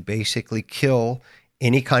to basically kill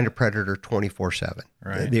any kind of predator 24/7.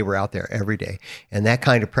 Right. They were out there every day. And that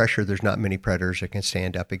kind of pressure, there's not many predators that can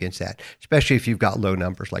stand up against that, especially if you've got low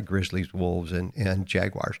numbers like grizzlies, wolves, and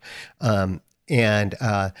jaguars. And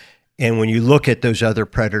when you look at those other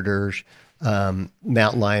predators,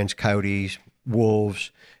 mountain lions, coyotes, wolves,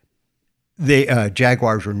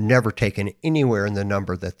 jaguars were never taken anywhere in the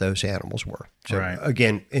number that those animals were. So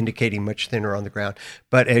again, indicating much thinner on the ground.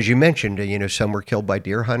 But as you mentioned, some were killed by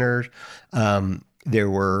deer hunters.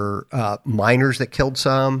 There were miners that killed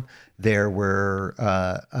some. There were,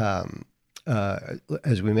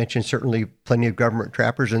 as we mentioned, certainly plenty of government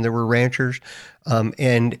trappers, and there were ranchers.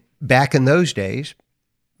 And back in those days,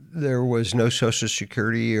 there was no Social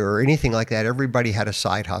Security or anything like that. Everybody had a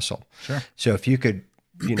side hustle. Sure. So if you could,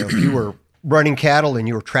 if you were running cattle and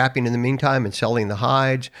you were trapping in the meantime and selling the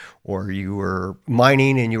hides, or you were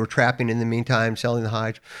mining and you were trapping in the meantime, selling the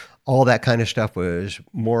hides, all that kind of stuff was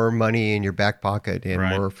more money in your back pocket and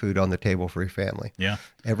more food on the table for your family. Yeah.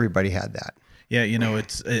 Everybody had that. Yeah,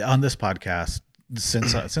 it's on this podcast.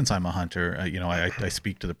 Since I'm a hunter, I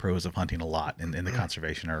speak to the pros of hunting a lot in the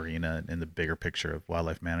conservation arena, in the bigger picture of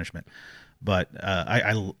wildlife management. But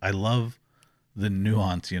I love the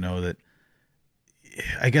nuance, that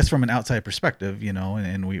I guess from an outside perspective,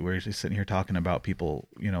 and we're just sitting here talking about people,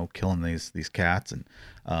 killing these cats, and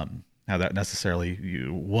how that necessarily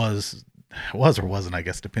was or wasn't, I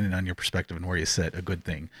guess, depending on your perspective and where you sit, a good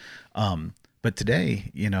thing. But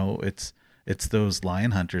today, it's those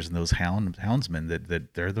lion hunters and those houndsmen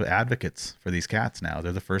that they're the advocates for these cats now.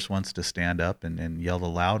 They're the first ones to stand up and yell the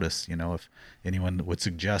loudest, if anyone would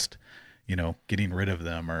suggest, getting rid of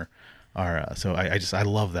them or so I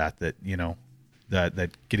love that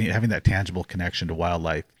having that tangible connection to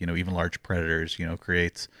wildlife, even large predators,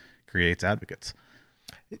 creates advocates.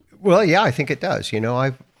 Well, yeah, I think it does.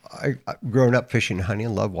 I've grown up fishing and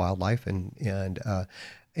hunting, love wildlife,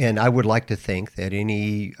 and I would like to think that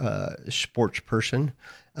any sports person,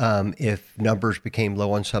 if numbers became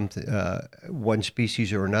low on one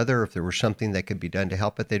species or another, if there was something that could be done to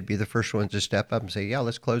help it, they'd be the first ones to step up and say, yeah,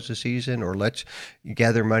 let's close the season, or let's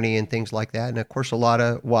gather money and things like that. And of course, a lot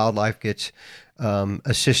of wildlife gets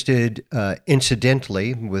assisted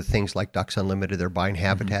incidentally with things like Ducks Unlimited. They're buying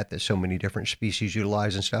habitat that so many different species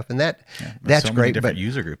utilize and stuff, and that's so great. Many different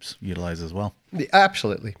user groups utilize as well.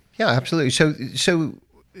 Absolutely, yeah, absolutely. So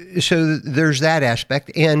there's that aspect,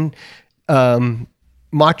 and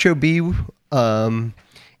Macho Bee, and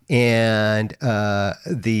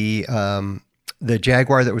the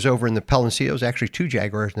Jaguar that was over in the Palencios, actually two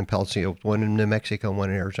Jaguars in the Palencios, one in New Mexico and one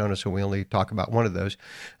in Arizona, so we only talk about one of those,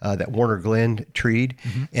 that Warner Glenn treed.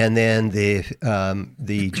 And then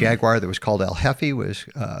the Jaguar that was called El Jefe was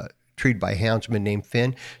treed by a houndsman named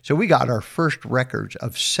Finn. So we got our first records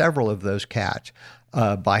of several of those cats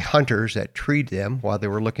by hunters that treed them while they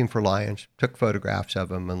were looking for lions, took photographs of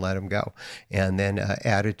them and let them go, and then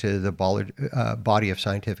added to the body of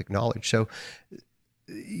scientific knowledge. So,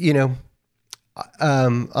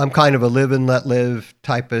 I'm kind of a live and let live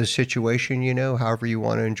type of situation, however you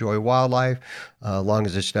want to enjoy wildlife, as long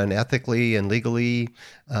as it's done ethically and legally,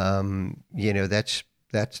 that's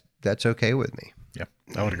okay with me. Yeah,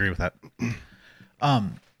 I would agree with that.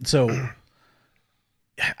 So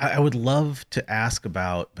I would love to ask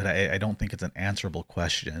about, but I don't think it's an answerable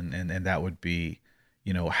question, and that would be,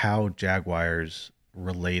 how jaguars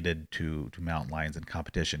related to mountain lions in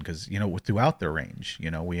competition, because throughout their range,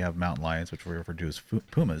 we have mountain lions, which we refer to as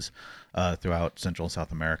pumas, throughout Central and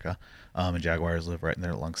South America, and jaguars live right in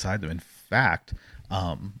there alongside them. In fact,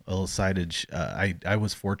 a little sightage, I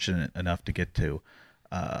was fortunate enough to get to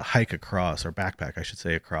hike across, or backpack, I should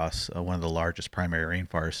say, across one of the largest primary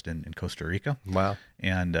rainforests in Costa Rica. Wow.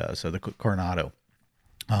 And so the Coronado.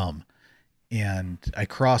 And I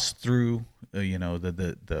crossed through,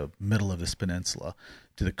 the middle of this peninsula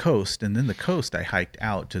to the coast, and then the coast I hiked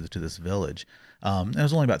out to this village. It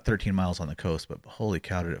was only about 13 miles on the coast, but holy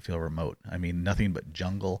cow, did it feel remote! I mean, nothing but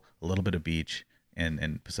jungle, a little bit of beach,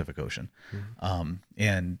 and Pacific Ocean.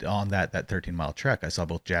 And on that 13-mile trek, I saw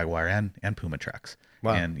both jaguar and puma tracks.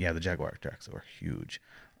 Wow. And yeah, the jaguar tracks were huge.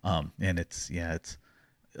 And it's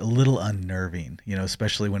a little unnerving,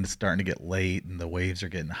 especially when it's starting to get late and the waves are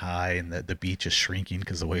getting high and the beach is shrinking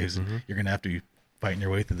because the waves, you're going to have to be fighting your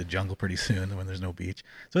way through the jungle pretty soon when there's no beach.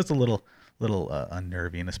 So it's a little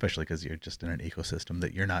unnerving, especially because you're just in an ecosystem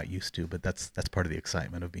that you're not used to, but that's part of the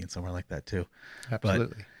excitement of being somewhere like that too.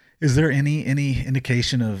 Absolutely. But is there any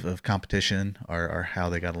indication of competition or how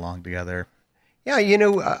they got along together? Yeah,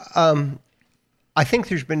 I think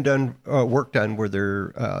there's been work done where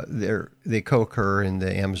they co-occur in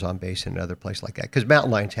the Amazon basin and other places like that, because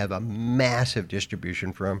mountain lions have a massive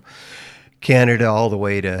distribution from Canada all the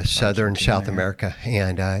way to southern South America,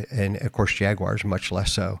 and of course jaguars much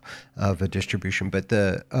less so of a distribution. But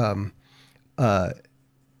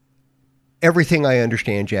everything I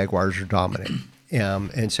understand, jaguars are dominant.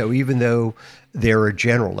 And so even though they're a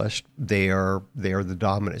generalist, they are the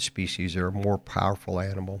dominant species. They're a more powerful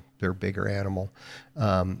animal. They're a bigger animal.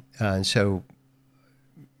 And so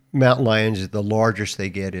mountain lions, the largest they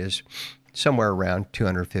get is somewhere around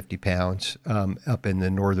 250 pounds up in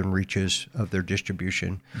the northern reaches of their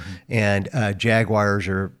distribution. And jaguars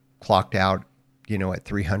are clocked out, at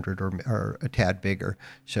 300 or a tad bigger.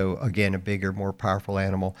 So again, a bigger, more powerful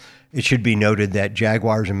animal. It should be noted that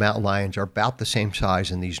jaguars and mountain lions are about the same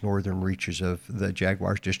size in these northern reaches of the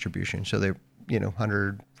jaguar's distribution. So they're,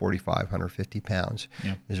 145, 150 pounds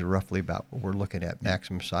is roughly about what we're looking at,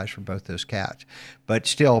 maximum size for both those cats. But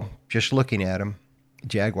still, just looking at them,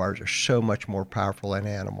 jaguars are so much more powerful an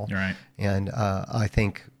animal. Right. And I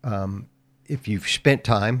think if you've spent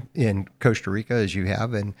time in Costa Rica, as you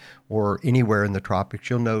have, or anywhere in the tropics,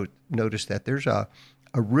 you'll notice that there's a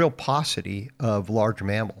real paucity of large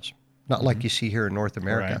mammals, not like you see here in North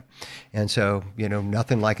America. Right. And so,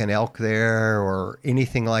 nothing like an elk there or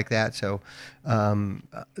anything like that. So,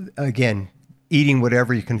 again, eating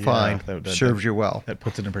whatever you can find serves you well. That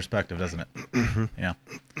puts it in perspective, doesn't it? Yeah.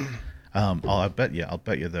 I'll bet you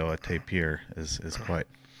though, a tapir is quite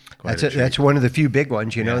that's one of the few big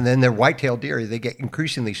ones, and then they're white-tailed deer. They get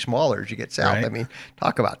increasingly smaller as you get south. Right. I mean,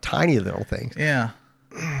 talk about tiny little things. Yeah.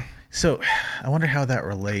 So I wonder how that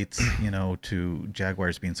relates, to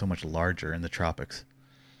jaguars being so much larger in the tropics.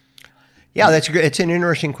 Yeah, it's an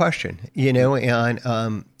interesting question,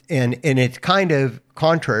 and it's kind of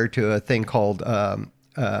contrary to a thing called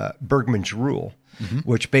Bergman's rule,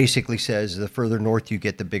 which basically says the further north you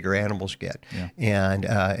get, the bigger animals get. Yeah.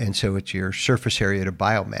 And so it's your surface area to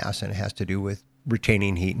biomass, and it has to do with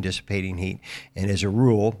retaining heat and dissipating heat. And as a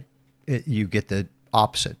rule, you get the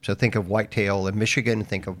opposite. So think of whitetail in Michigan and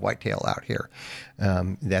think of whitetail out here.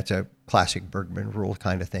 That's a classic Bergman rule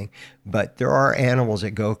kind of thing. But there are animals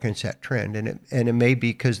that go against that trend, and it may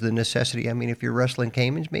be because the necessity. I mean, if you're wrestling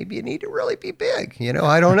caimans, maybe you need to really be big.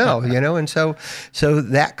 I don't know. And so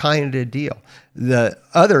that kind of deal. The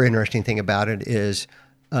other interesting thing about it is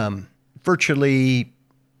virtually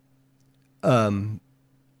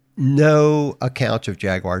no accounts of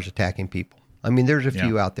jaguars attacking people. I mean, there's a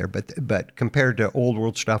few out there, but compared to old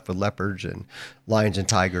world stuff with leopards and lions and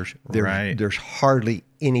tigers, there's hardly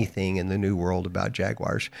anything in the new world about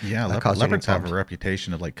jaguars. Yeah, leopards have a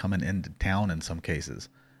reputation of coming into town in some cases.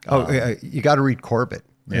 You got to read Corbett.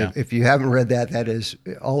 Yeah. If you haven't read that, that is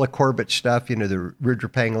all of Corbett stuff. The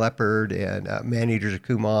Ridgerpang leopard and man-eaters of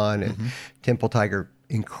Kuman and temple tiger.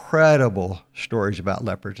 Incredible stories about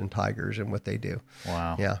leopards and tigers and what they do.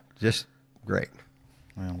 Wow. Yeah, just great.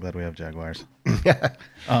 Well, I'm glad we have jaguars.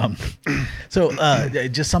 So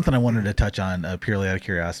just something I wanted to touch on purely out of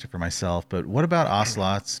curiosity for myself, but what about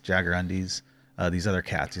ocelots, jaguarundis, these other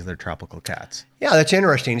cats, these other tropical cats? Yeah, that's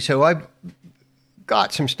interesting. So I've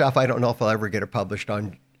got some stuff. I don't know if I'll ever get it published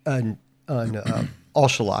on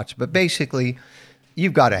ocelots, but basically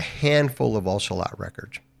you've got a handful of ocelot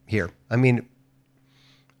records here. I mean,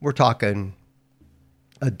 we're talking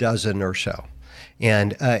a dozen or so.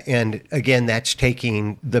 And again, that's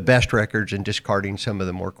taking the best records and discarding some of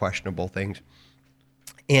the more questionable things.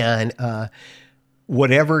 And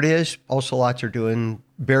whatever it is, ocelots are doing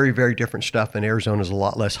very, very different stuff, and Arizona's a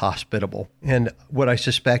lot less hospitable. And what I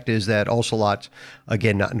suspect is that ocelots,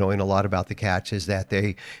 again, not knowing a lot about the cats, is that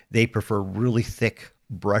they prefer really thick,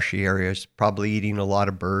 brushy areas, probably eating a lot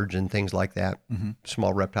of birds and things like that,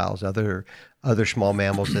 small reptiles, other small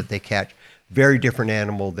mammals that they catch. Very different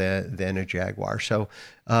animal than a jaguar. So,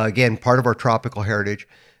 again, part of our tropical heritage.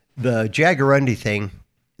 The jaguarundi thing,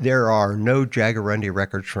 there are no jaguarundi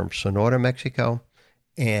records from Sonora, Mexico.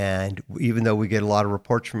 And even though we get a lot of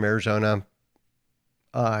reports from Arizona,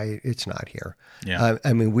 it's not here. Yeah.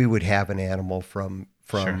 I mean, we would have an animal from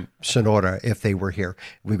Sure. Sonora if they were here.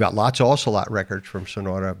 We've got lots of ocelot records from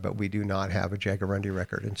Sonora, but we do not have a jaguarundi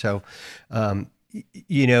record. And so,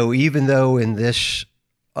 even though in this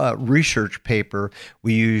research paper,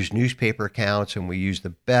 we use newspaper accounts and we use the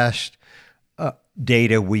best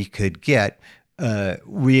data we could get,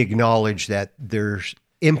 we acknowledge that there's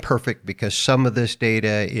imperfect because some of this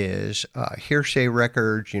data is hearsay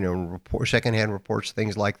records, secondhand reports,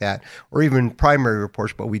 things like that, or even primary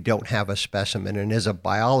reports, but we don't have a specimen. And as a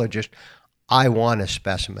biologist, I want a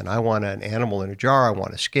specimen. I want an animal in a jar. I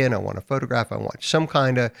want a skin. I want a photograph. I want some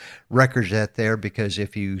kind of records that there, because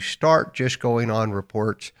if you start just going on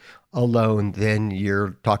reports alone, then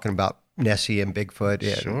you're talking about Nessie and Bigfoot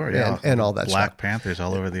and all that Black stuff. Panthers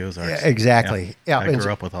all over the Ozarks. Exactly. Yeah. I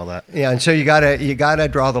grew up with all that. Yeah, and so you gotta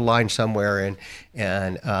draw the line somewhere, and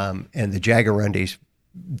the jaguarundis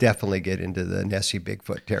definitely get into the Nessie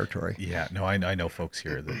Bigfoot territory. Yeah, no, I know folks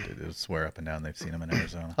here that swear up and down they've seen them in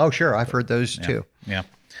Arizona. Oh, sure, I've heard those too. Yeah,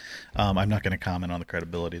 I'm not going to comment on the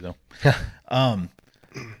credibility though.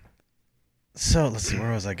 So let's see,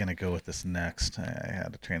 where was I going to go with this next? I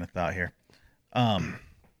had a train of thought here.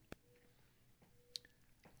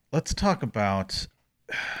 Let's talk about,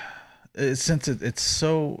 since it's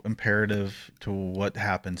so imperative to what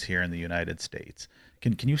happens here in the United States.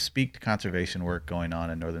 Can you speak to conservation work going on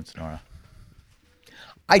in northern Sonora?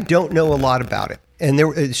 I don't know a lot about it. And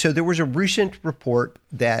there was a recent report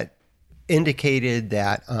that indicated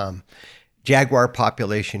that jaguar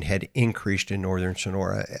population had increased in northern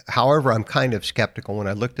Sonora. However, I'm kind of skeptical. When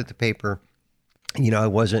I looked at the paper, I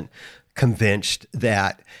wasn't convinced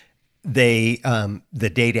that the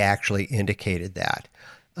data actually indicated that.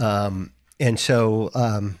 and so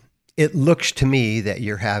it looks to me that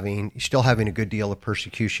you're still having a good deal of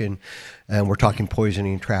persecution, and we're talking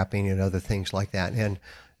poisoning, trapping, and other things like that. And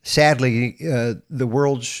sadly, the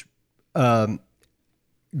world's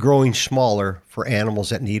growing smaller for animals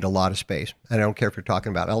that need a lot of space. And I don't care if you're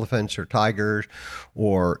talking about elephants or tigers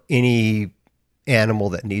or any animal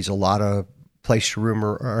that needs a lot of place to roam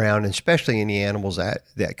around, and especially any animals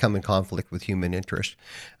that come in conflict with human interest.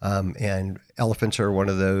 And elephants are one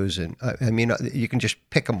of those. And I mean, you can just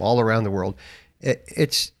pick them all around the world.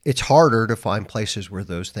 It's harder to find places where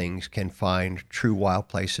those things can find true wild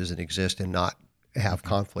places and exist and not have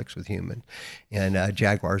conflicts with humans. And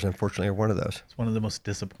jaguars, unfortunately, are one of those. It's one of the most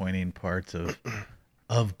disappointing parts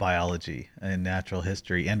of biology and natural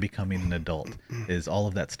history and becoming an adult is all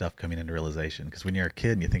of that stuff coming into realization. Because when you're a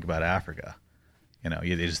kid and you think about Africa,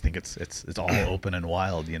 you just think it's all open and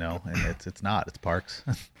wild, and it's not. It's parks.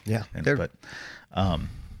 Yeah. They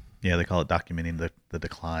call it documenting the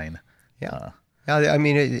decline. Yeah. I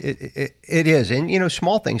mean, it is. And,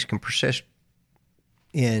 small things can persist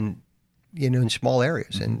in small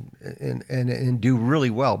areas and do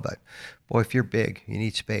really well. But boy, if you're big, you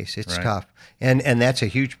need space. It's tough. And that's a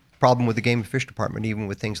huge problem with the Game and Fish Department, even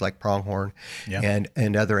with things like pronghorn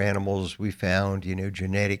and other animals we found,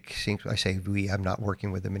 genetic sinks. I say we, I'm not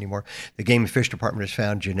working with them anymore. The Game and Fish Department has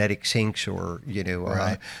found genetic sinks or,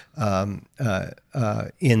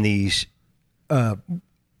 in these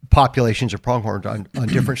populations of pronghorns on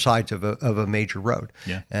different sides of a major road.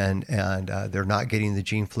 Yeah. And they're not getting the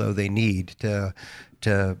gene flow they need to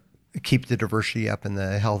keep the diversity up in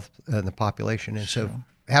the health and the population. And so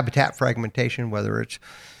habitat fragmentation, whether it's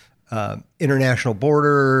international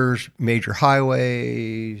borders, major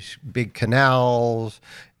highways, big canals,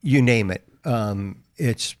 you name it.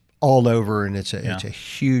 It's all over, and it's a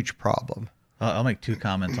huge problem. I'll make two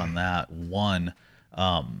comments on that. One,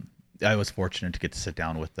 I was fortunate to get to sit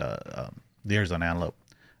down with the Arizona Antelope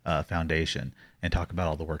Foundation and talk about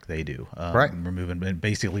all the work they do, removing and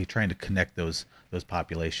basically trying to connect those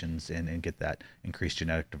populations and get that increased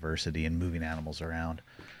genetic diversity and moving animals around.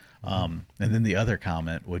 And then the other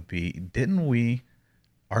comment would be, didn't we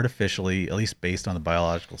artificially, at least based on the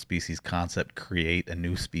biological species concept, create a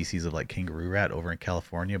new species of like kangaroo rat over in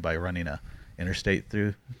California by running a interstate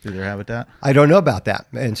through their habitat? I don't know about that,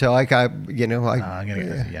 and so I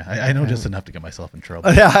know just enough to get myself in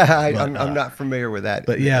trouble. I'm not familiar with that.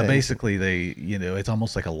 But yeah, basically they, it's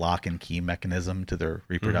almost like a lock and key mechanism to their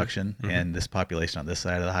reproduction, and this population on this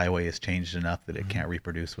side of the highway has changed enough that it can't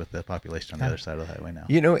reproduce with the population on the other side of the highway now.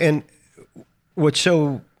 And what's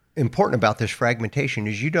so important about this fragmentation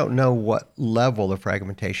is you don't know what level of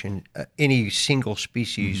fragmentation any single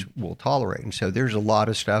species will tolerate. And so there's a lot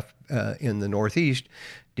of stuff in the Northeast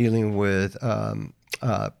dealing with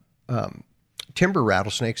timber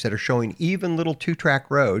rattlesnakes that are showing even little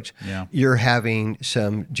 2-track roads. Yeah. You're having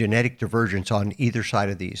some genetic divergence on either side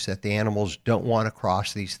of these that the animals don't want to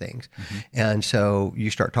cross these things. And so you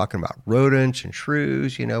start talking about rodents and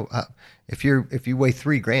shrews. If you weigh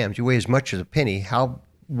 3 grams, you weigh as much as a penny. How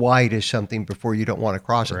wide is something before you don't want to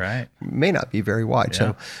cross it? Right. It may not be very wide.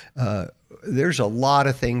 Yeah. So there's a lot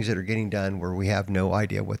of things that are getting done where we have no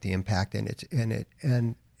idea what the impact and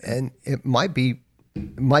it might be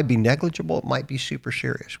negligible. It might be super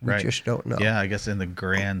serious. We just don't know. Yeah, I guess in the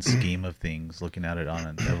grand scheme of things, looking at it on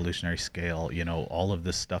an evolutionary scale, all of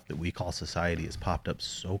this stuff that we call society has popped up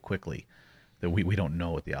so quickly that we don't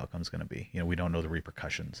know what the outcome is going to be. We don't know the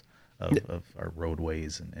repercussions of our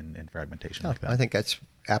roadways and fragmentation like that. I think that's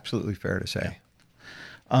absolutely fair to say.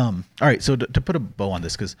 Yeah. All right, so to put a bow on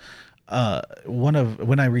this, because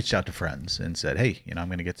when I reached out to friends and said, hey, I'm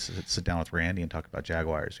going to sit down with Randy and talk about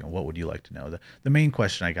jaguars, what would you like to know? The main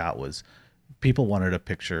question I got was people wanted a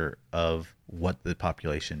picture of what the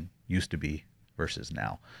population used to be versus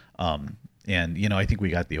now. And, I think we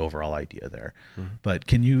got the overall idea there. But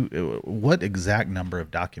what exact number of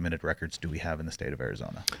documented records do we have in the state of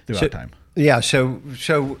Arizona throughout time? Yeah. So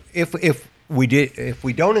if we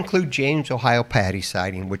don't include James, Ohio Patty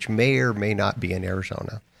sighting, which may or may not be in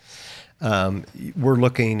Arizona, we're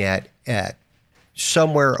looking at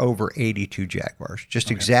somewhere over 82 jaguars. Just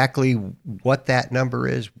exactly what that number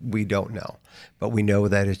is, we don't know, but we know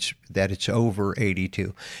that it's over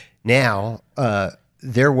 82. Now,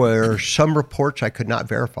 there were some reports I could not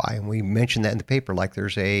verify, and we mentioned that in the paper. Like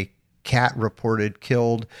there's a cat reported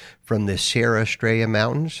killed from the Sierra Estrella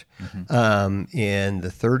Mountains in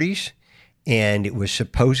the 30s, and it was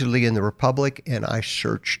supposedly in the Republic, and I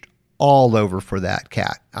searched all over for that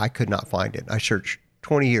cat. I could not find it. I searched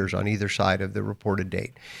 20 years on either side of the reported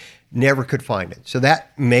date. Never could find it. So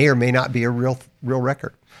that may or may not be a real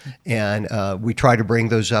record. And we try to bring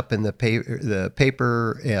those up in the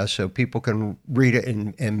paper so people can read it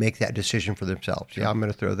and make that decision for themselves. Yeah, I'm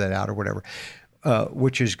going to throw that out or whatever,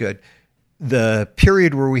 which is good. The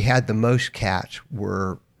period where we had the most cats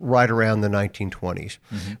were right around the 1920s,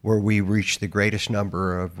 where we reached the greatest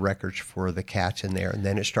number of records for the cats in there. And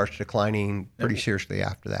then it starts declining pretty seriously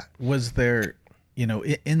after that. Was there,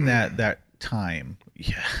 in that time,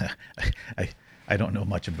 I don't know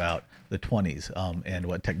much about the 20s and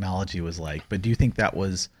what technology was like, but do you think that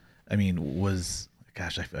was,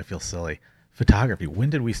 gosh, I feel silly. Photography. When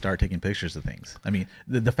did we start taking pictures of things? I mean,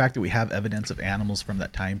 the fact that we have evidence of animals from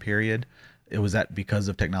that time period, was that because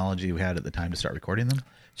of technology we had at the time to start recording them?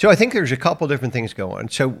 So I think there's a couple different things going on.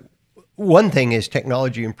 So one thing is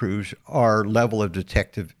technology improves, our level of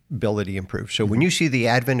detectability improves. So when you see the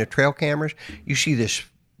advent of trail cameras, you see this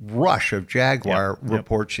rush of Jaguar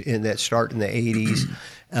reports that start in the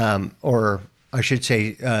 80s, or I should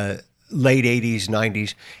say late 80s,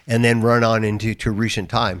 90s, and then run on into recent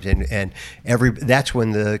times. And that's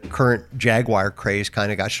when the current Jaguar craze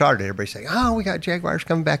kind of got started. Everybody's saying, oh, we got Jaguars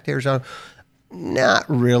coming back to Arizona. Not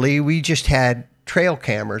really. We just had trail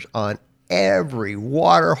cameras on every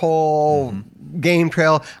water hole, game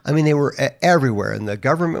trail. I mean, they were everywhere, and the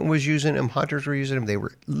government was using them. Hunters were using them. They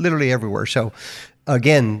were literally everywhere. So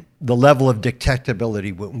again, the level of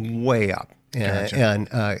detectability went way up.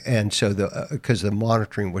 Gotcha. And so because the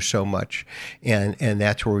monitoring was so much, and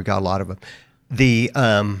that's where we got a lot of them. The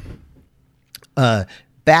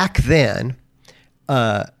back then,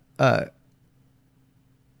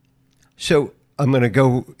 so I'm going to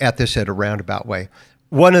go at this at a roundabout way.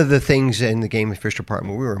 One of the things in the Game and Fish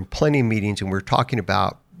Department, we were in plenty of meetings, and we were talking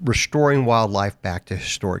about restoring wildlife back to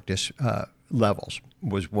historic levels.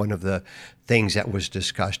 Was one of the things that was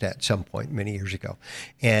discussed at some point many years ago.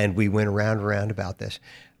 And we went around and around about this.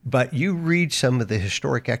 But you read some of the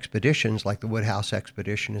historic expeditions, like the Woodhouse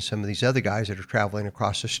expedition and some of these other guys that are traveling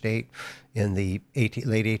across the state in the late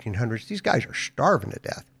 1800s, these guys are starving to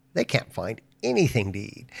death. They can't find anything to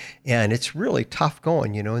eat. And it's really tough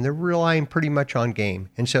going, and they're relying pretty much on game.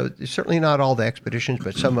 And so certainly not all the expeditions,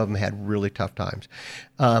 but some of them had really tough times.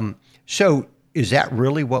 So is that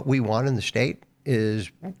really what we want in the state? Is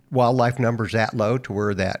wildlife numbers that low to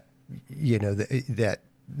where that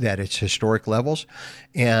it's historic levels?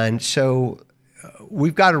 And so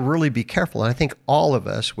we've got to really be careful. And I think all of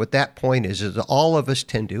us, what that point is all of us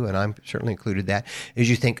tend to, and I'm certainly included that, is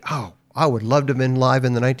you think, oh, I would love to have been alive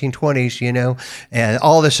in the 1920s, and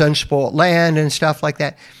all this unspoiled land and stuff like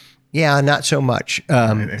that. Yeah, not so much.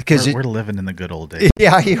 Because we're living in the good old days.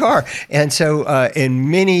 Yeah, you are. And so in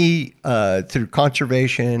many, through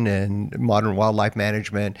conservation and modern wildlife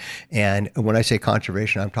management, and when I say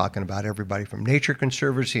conservation, I'm talking about everybody from Nature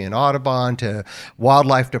Conservancy and Audubon to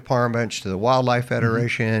wildlife departments to the Wildlife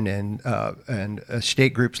Federation and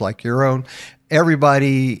state groups like your own.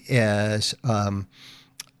 Everybody is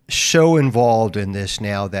so involved in this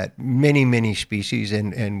now that many species,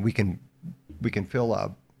 and we can fill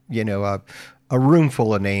up a room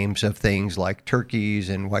full of names of things like turkeys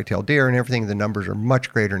and white-tailed deer and everything. The numbers are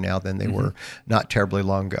much greater now than they were not terribly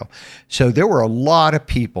long ago. So there were a lot of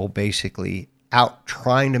people basically out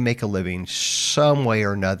trying to make a living some way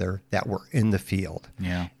or another that were in the field.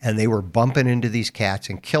 Yeah. And they were bumping into these cats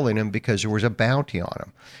and killing them because there was a bounty on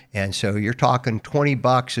them. And so you're talking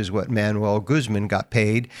 $20 is what Manuel Guzman got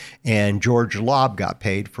paid and George Lobb got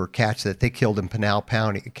paid for cats that they killed in Pinal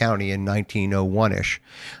County in 1901-ish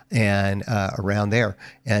and around there.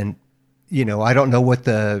 And, I don't know what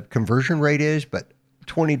the conversion rate is, but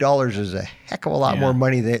 $20 is a heck of a lot more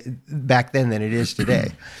money back then than it is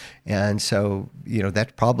today. And so,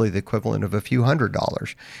 that's probably the equivalent of a few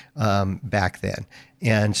 $100s back then.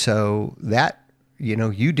 And so that,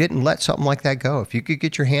 you didn't let something like that go. If you could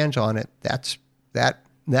get your hands on it,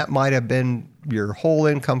 that might have been your whole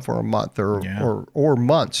income for a month or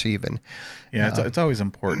months even. Yeah, it's always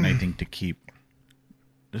important, I think,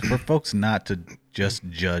 for folks not to just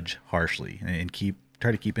judge harshly and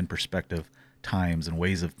try to keep in perspective times and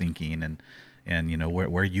ways of thinking and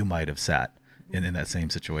where you might have sat in that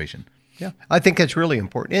same situation. Yeah, I think that's really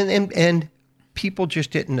important. And people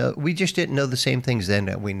just didn't know. We just didn't know the same things then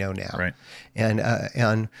that we know now. Right.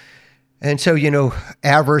 And so,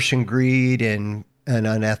 avarice and greed and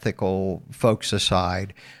unethical folks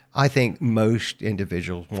aside, I think most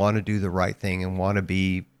individuals want to do the right thing and want to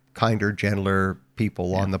be kinder, gentler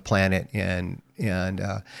people on the planet. And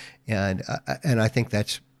I think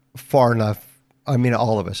that's far enough. I mean,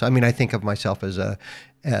 all of us. I mean, I think of myself as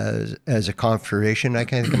as a conservation. I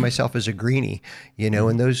kind of think of myself as a greenie,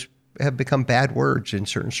 and those have become bad words in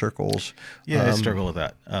certain circles. Yeah, I struggle with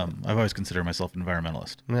that. I've always considered myself an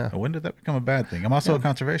environmentalist. Yeah. When did that become a bad thing? I'm also a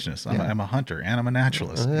conservationist. I'm a hunter and I'm a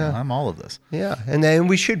naturalist. I'm all of this. Yeah, and then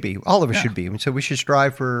we should be. All of us should be. And so we should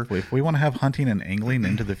strive for... If we want to have hunting and angling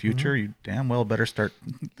into the future, you damn well better start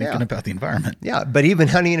thinking about the environment. Yeah, but even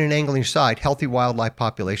hunting and angling aside, healthy wildlife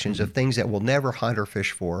populations of things that we'll never hunt or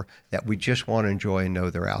fish for, that we just want to enjoy and know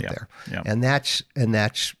they're out there. Yeah. And that's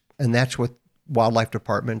what wildlife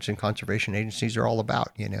departments and conservation agencies are all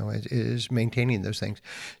about, is maintaining those things.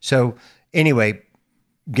 So anyway,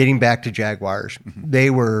 getting back to jaguars, they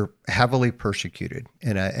were heavily persecuted,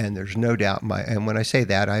 and there's no doubt. And when I say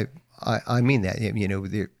that, I mean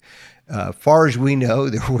that. Far as we know,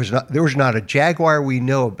 there was not a jaguar we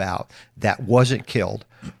know about that wasn't killed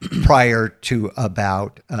prior to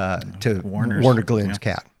Warner Glenn's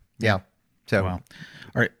cat. Yeah. So. Wow.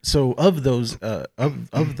 All right. So of those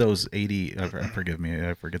 80, forgive me,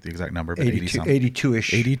 I forget the exact number, but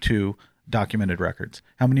 82-ish. 82 documented records.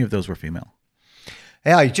 How many of those were female?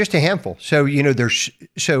 Yeah, just a handful. So,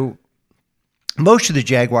 most of the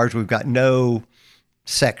jaguars, we've got no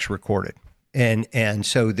sex recorded. And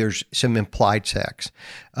so there's some implied sex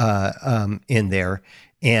in there.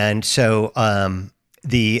 And so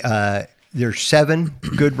there's 7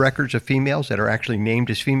 good records of females that are actually named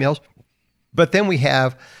as females. But then we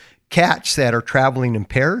have cats that are traveling in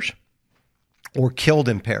pairs or killed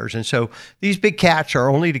in pairs. And so these big cats are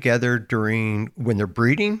only together when they're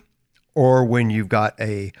breeding, or when you've got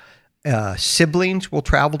siblings will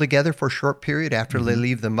travel together for a short period after they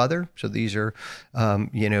leave the mother. So these are,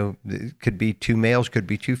 it could be 2 males, could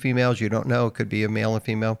be 2 females. You don't know. It could be a male and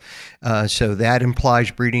female. So that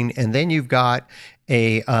implies breeding. And then you've got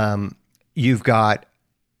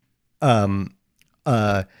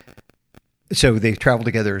so they travel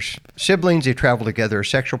together as siblings, they travel together as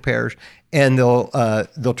sexual pairs, and they'll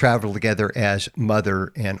travel together as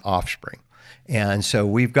mother and offspring. And so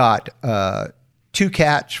we've got 2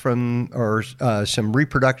 cats some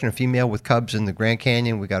reproduction of female with cubs in the Grand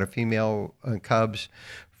Canyon. We got a female cubs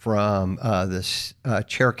from the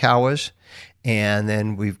Chiricahuas, and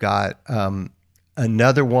then we've got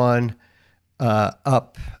another one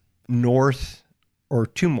up north, or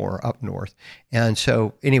 2 more up north. And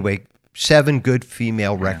so anyway, 7 good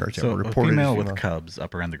female records that were reported. A female with cubs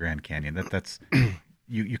up around the Grand Canyon. That's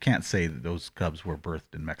you can't say that those cubs were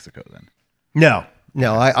birthed in Mexico then. No,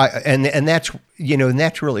 and that's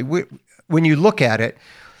that's really, when you look at it,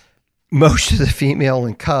 most of the female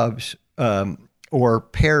and cubs or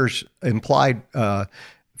pairs implied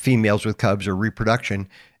females with cubs or reproduction,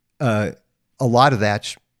 a lot of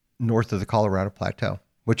that's north of the Colorado Plateau,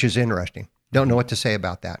 which is interesting. Don't know what to say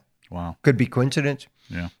about that. Wow, could be coincidence.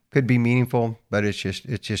 Yeah. Could be meaningful, but it's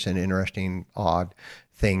just an interesting, odd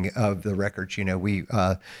thing of the records. We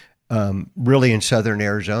really in southern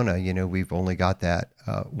Arizona, we've only got that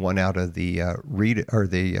one out of the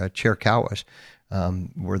Chiricahuas,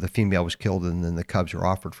 where the female was killed and then the cubs were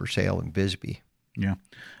offered for sale in Bisbee. Yeah.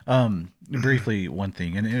 Briefly, one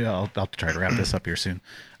thing, and I'll try to wrap this up here soon,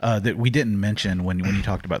 that we didn't mention when you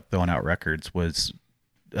talked about throwing out records was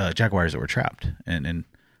jaguars that were trapped in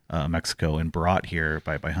Mexico and brought here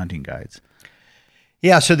by hunting guides.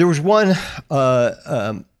 Yeah, so there was one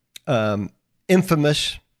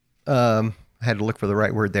infamous, I had to look for the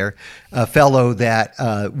right word there, a fellow that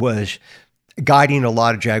was guiding a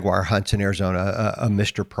lot of jaguar hunts in Arizona, a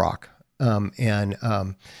Mr. Proc. I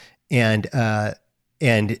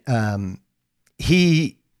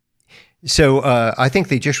think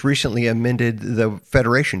they just recently amended, the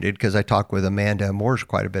Federation did, because I talked with Amanda Moores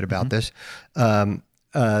quite a bit about this,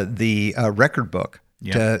 the record book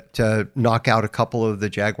to knock out a couple of the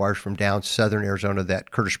jaguars from down southern Arizona that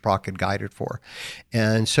Curtis Proc had guided for.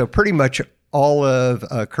 And so pretty much all of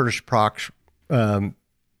Curtis Proc's,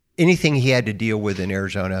 anything he had to deal with in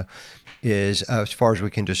Arizona is, as far as we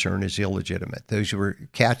can discern, is illegitimate. Those were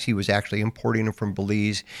cats. He was actually importing them from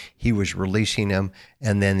Belize. He was releasing them,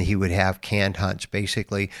 and then he would have canned hunts.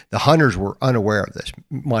 Basically, the hunters were unaware of this.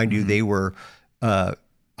 Mind you, they were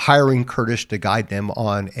hiring Curtis to guide them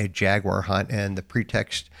on a jaguar hunt, and the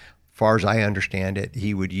pretext, as far as I understand it,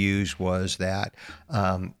 he would use was that,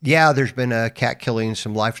 there's been a cat killing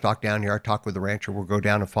some livestock down here. I talked with the rancher. We'll go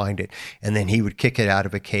down and find it. And then he would kick it out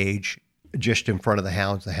of a cage just in front of the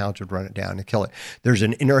hounds. The hounds would run it down and kill it. There's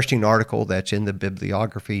an interesting article that's in the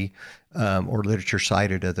bibliography or literature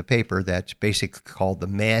cited of the paper that's basically called "The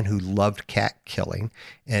Man Who Loved Cat Killing,"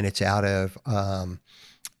 and it's out of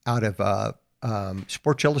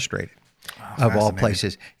Sports Illustrated, of all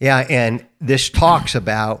places. Yeah, and this talks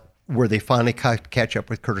about where they finally catch up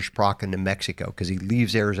with Curtis Prock in New Mexico, because he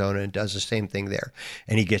leaves Arizona and does the same thing there.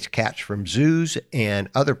 And he gets cats from zoos and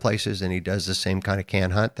other places, and he does the same kind of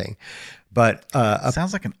can hunt thing. But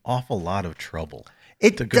sounds like an awful lot of trouble.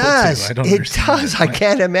 It does. It does. I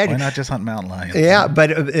can't imagine. Why not just hunt mountain lions? Yeah,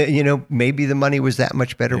 but maybe the money was that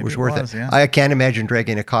much better. Maybe it was worth it. Yeah. I can't imagine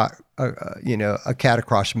dragging a cat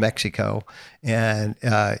across Mexico and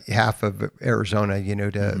half of Arizona,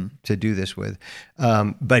 to do this with.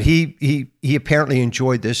 But he apparently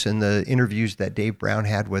enjoyed this in the interviews that Dave Brown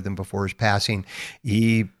had with him before his passing.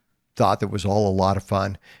 He thought that was all a lot of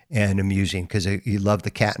fun and amusing, because he loved the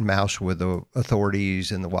cat and mouse with the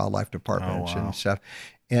authorities and the wildlife departments and stuff.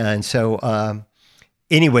 And so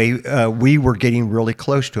anyway, we were getting really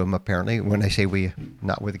close to him, apparently. When I say we,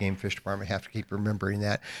 not with the Game and Fish Department, I have to keep remembering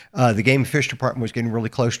that. The Game and Fish Department was getting really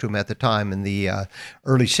close to him at the time in the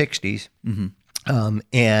early 60s. Mm-hmm.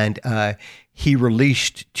 And he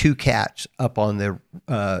released 2 cats up on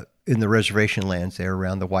the in the reservation lands there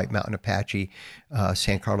around the White Mountain Apache,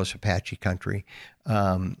 San Carlos Apache country.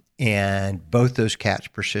 And both those cats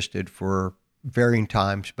persisted for varying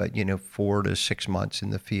times, but 4 to 6 months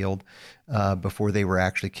in the field before they were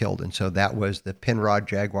actually killed. And so that was the Penrod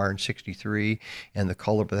Jaguar in 63 and the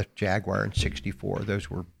Culebreath Jaguar in 64.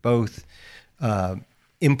 Those were both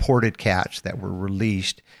imported cats that were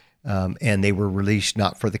released. And they were released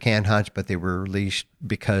not for the can hunts, but they were released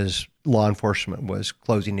because law enforcement was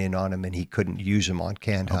closing in on him and he couldn't use them on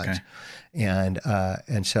canned hunts. And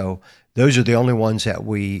so those are the only ones that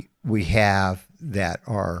we have that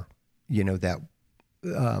are,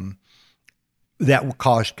 that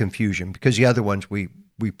caused confusion, because the other ones we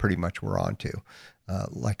pretty much were on to.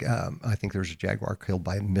 I think there was a jaguar killed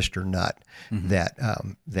by Mr. Nutt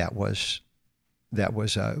that was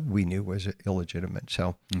we knew was illegitimate.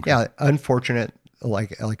 So yeah, unfortunate.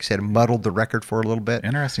 Like I said, muddled the record for a little bit.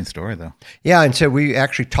 Interesting story though. Yeah, and so we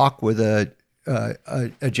actually talked with a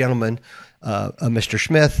gentleman, Mr.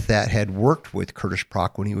 Smith, that had worked with Curtis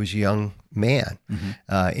Prock when he was a young man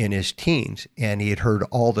in his teens, and he had heard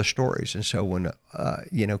all the stories. And so when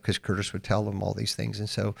because Curtis would tell him all these things, and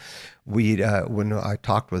so when I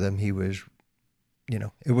talked with him, he was,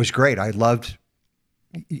 it was great. I loved.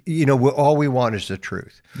 All we want is the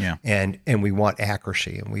truth. Yeah. And we want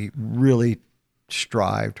accuracy, and we really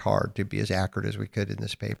strived hard to be as accurate as we could in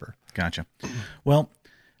this paper. Gotcha. Well,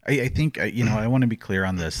 I think, I want to be clear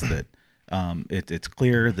on this, that it's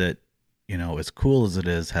clear that, as cool as it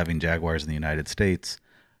is having jaguars in the United States,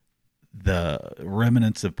 the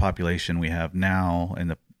remnants of population we have now and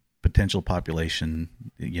the potential population,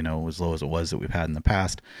 as low as it was that we've had in the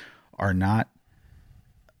past, are not...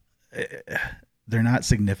 they're not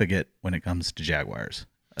significant when it comes to jaguars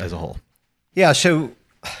as a whole. Yeah. So,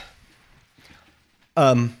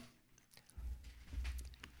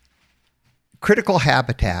 critical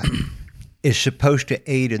habitat is supposed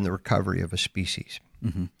to aid in the recovery of a species.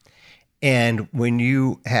 Mm-hmm. And when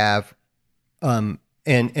you have, and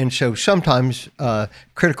so sometimes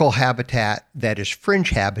critical habitat that is fringe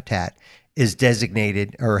habitat is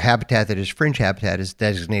designated, or habitat that is fringe habitat is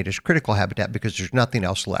designated as critical habitat because there's nothing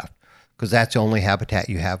else left, because that's the only habitat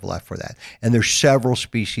you have left for that. And there's several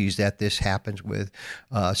species that this happens with,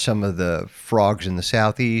 some of the frogs in the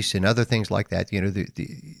southeast and other things like that.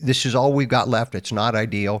 This is all we've got left. It's not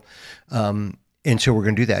ideal. And so we're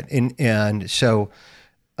going to do that. And so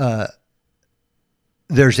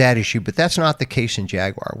there's that issue, but that's not the case in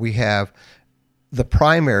jaguar. We have the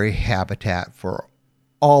primary habitat for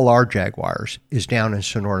all our jaguars is down in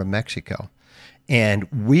Sonora, Mexico. And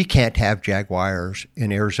we can't have jaguars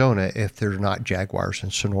in Arizona if there's not jaguars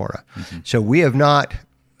in Sonora. Mm-hmm. So we have not,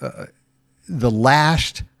 the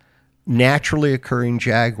last naturally occurring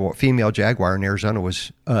female jaguar in Arizona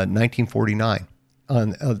was 1949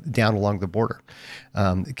 down along the border,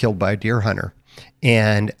 killed by a deer hunter.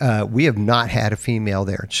 And we have not had a female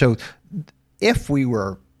there. So if we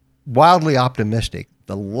were wildly optimistic,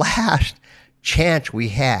 the last chance we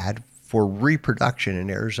had for reproduction in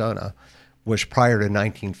Arizona was prior to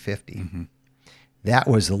 1950. Mm-hmm. That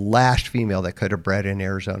was the last female that could have bred in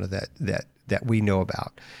Arizona that we know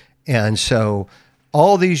about. And so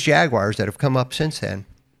all these jaguars that have come up since then,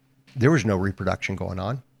 there was no reproduction going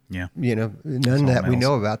on. Yeah. None that we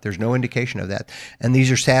know about. There's no indication of that. And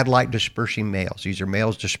these are satellite dispersing males. These are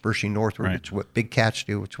males dispersing northward. Right. It's what big cats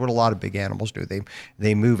do. It's what a lot of big animals do.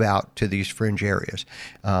 They move out to these fringe areas.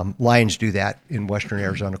 Lions do that in western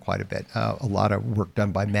Arizona quite a bit. A lot of work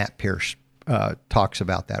done by Matt Pierce talks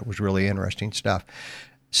about that. It was really interesting stuff.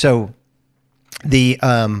 So the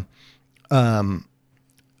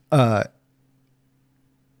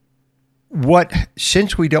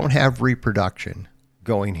since we don't have reproduction,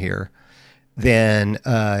 going here, then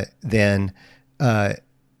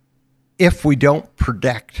if we don't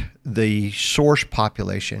protect the source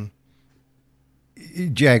population,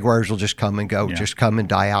 jaguars will just come and go, just come and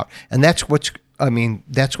die out. And that's what's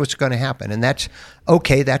going to happen. And that's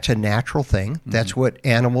okay. That's a natural thing. Mm-hmm. That's what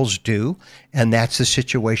animals do. And that's the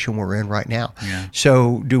situation we're in right now. Yeah.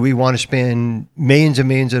 So do we want to spend millions and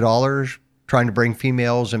millions of dollars trying to bring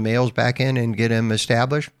females and males back in and get them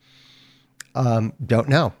established? Don't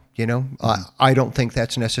know. I don't think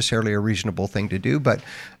that's necessarily a reasonable thing to do, but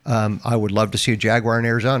I would love to see a jaguar in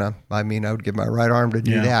Arizona. I mean, I would give my right arm to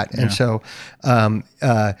do that. And so,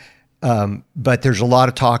 but there's a lot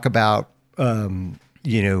of talk about,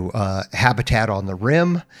 habitat on the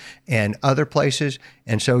rim and other places.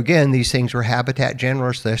 And so again, these things were habitat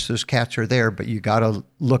generalists. Those cats are there, but you got to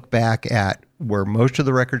look back at where most of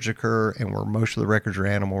the records occur and where most of the records are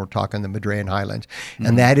animal. We're talking the Madrean Highlands. Mm-hmm.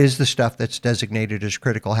 And that is the stuff that's designated as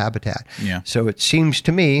critical habitat. Yeah. So it seems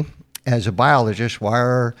to me, as a biologist, why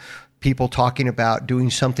are people talking about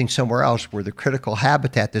doing something somewhere else where the critical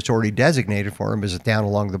habitat that's already designated for them is down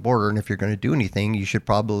along the border? And if you're going to do anything, you should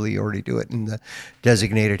probably already do it in the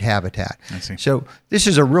designated habitat. I see. So this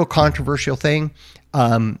is a real controversial thing.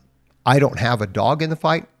 I don't have a dog in the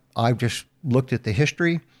fight. I've just looked at the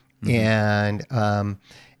history. Mm-hmm.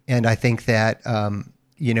 And I think that,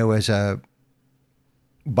 as a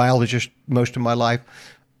biologist most of my life,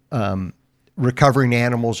 recovering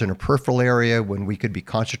animals in a peripheral area when we could be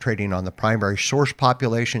concentrating on the primary source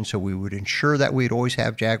population, so we would ensure that we'd always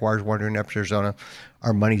have jaguars wandering up Arizona.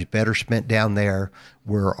 Our money's better spent down there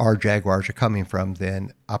where our jaguars are coming from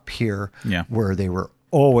than up here where they were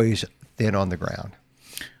always thin on the ground.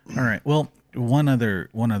 All right. Well, one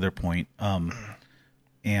other point.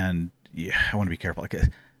 And I want to be careful.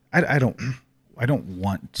 I don't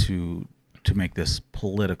want to make this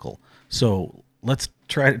political. So let's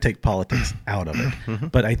try to take politics out of it. Mm-hmm.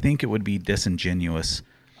 But I think it would be disingenuous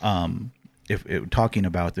if talking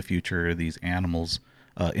about the future of these animals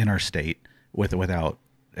in our state without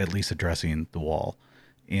at least addressing the wall.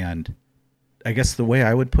 And I guess the way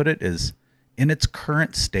I would put it is, in its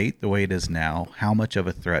current state, the way it is now, how much of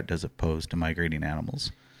a threat does it pose to migrating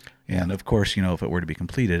animals? And of course, if it were to be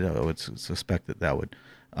completed, I would suspect that would,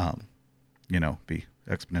 be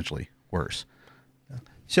exponentially worse.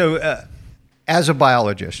 So, as a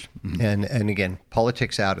biologist, mm-hmm. and again,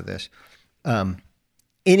 politics out of this,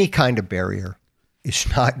 any kind of barrier is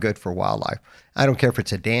not good for wildlife. I don't care if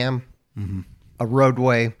it's a dam, mm-hmm. a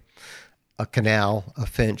roadway, a canal, a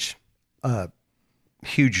fence,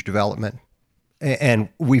 huge development, and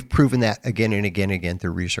we've proven that again and again and again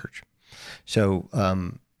through research. So.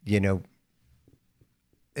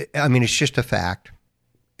 It's just a fact,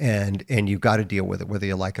 and you've got to deal with it whether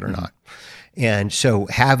you like it or mm-hmm. not. And so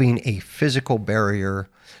having a physical barrier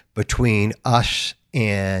between us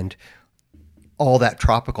and all that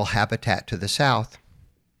tropical habitat to the south,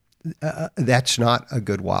 that's not a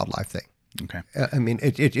good wildlife thing. Okay.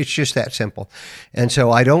 It's just that simple. And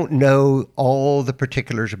so I don't know all the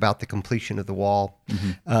particulars about the completion of the wall,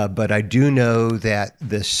 mm-hmm. But I do know that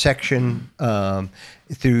the section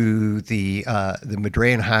through the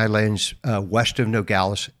Madrean Highlands west of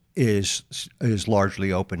Nogales is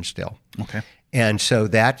largely open still. Okay. And so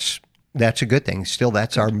that's a good thing. Still,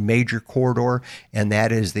 that's our major corridor, and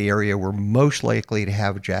that is the area we're most likely to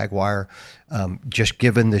have a jaguar. Just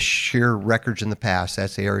given the sheer records in the past,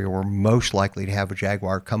 that's the area we're most likely to have a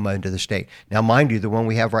jaguar come into the state. Now, mind you, the one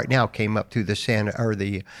we have right now came up through the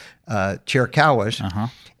Chiricahuas, uh-huh.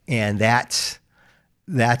 and that's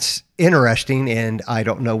interesting. And I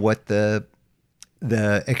don't know what the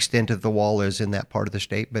extent of the wall is in that part of the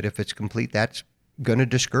state, but if it's complete, that's going to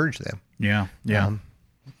discourage them. Yeah.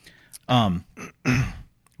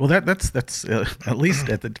 Well, that's at least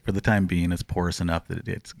for the time being, it's porous enough that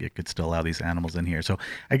it could still allow these animals in here. So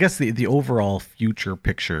I guess the overall future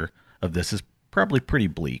picture of this is probably pretty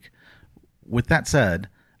bleak. With that said,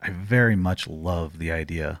 I very much love the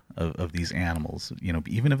idea of these animals,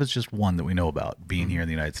 even if it's just one that we know about being here in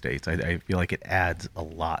the United States. I feel like it adds a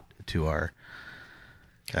lot to our,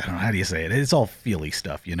 I don't know, how do you say it? It's all feely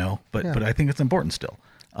stuff, but I think it's important still.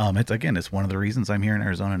 It's one of the reasons I'm here in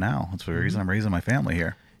Arizona now. It's the reason I'm raising my family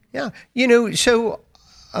here. Yeah. So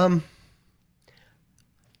I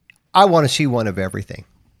want to see one of everything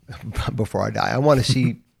before I die. I want to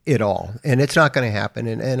see it all. And it's not going to happen.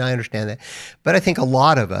 And I understand that. But I think a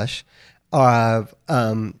lot of us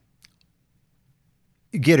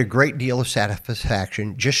get a great deal of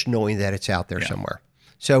satisfaction just knowing that it's out there somewhere.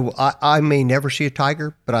 So I may never see a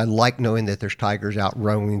tiger, but I like knowing that there's tigers out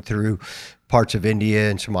roaming through parts of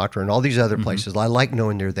India and Sumatra and all these other places. I like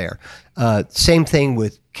knowing they're there. Same thing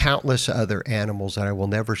with countless other animals that I will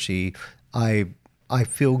never see. I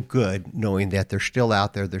feel good knowing that they're still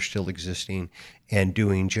out there, they're still existing, and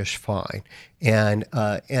doing just fine. And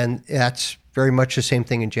that's very much the same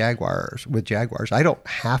thing in jaguars. With jaguars, I don't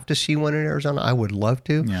have to see one in Arizona. I would love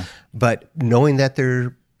to, but knowing that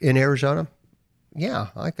they're in Arizona,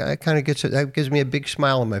 I kind of that gives me a big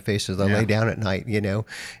smile on my face as I lay down at night,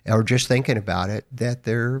 or just thinking about it, that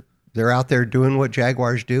they're out there doing what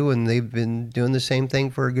jaguars do, and they've been doing the same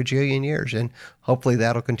thing for a gajillion years, and hopefully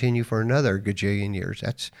that'll continue for another gajillion years.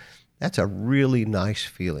 That's a really nice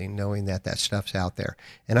feeling, knowing that stuff's out there.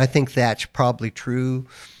 And I think that's probably true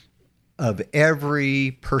of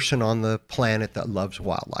every person on the planet that loves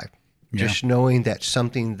wildlife. Just knowing that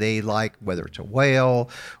something they like, whether it's a whale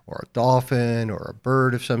or a dolphin or a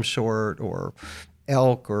bird of some sort or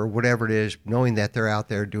elk or whatever it is, knowing that they're out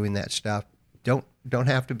there doing that stuff. Don't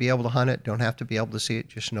have to be able to hunt it, don't have to be able to see it,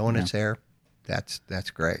 just knowing it's there. That's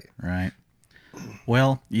great. Right.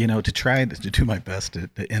 Well, to try to do my best to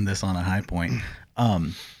end this on a high point,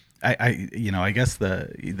 I guess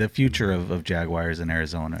the future of jaguars in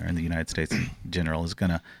Arizona or in the United States in general is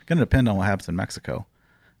gonna depend on what happens in Mexico,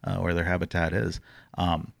 where their habitat is.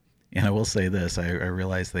 And I will say this: I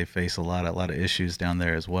realize they face a lot of issues down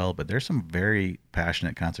there as well, but there's some very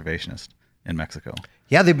passionate conservationists in Mexico.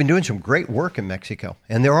 Yeah, they've been doing some great work in Mexico,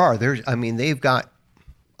 and they've got.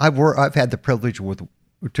 I've had the privilege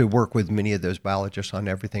to work with many of those biologists on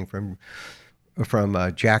everything from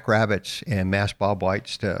jackrabbits and masked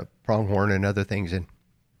bobwhites to pronghorn and other things, and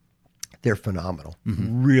they're phenomenal,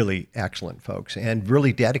 really excellent folks, and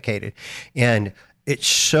really dedicated. And it's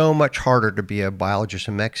so much harder to be a biologist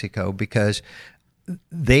in Mexico because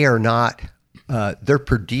they are not. They're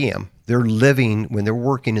per diem. They're living when they're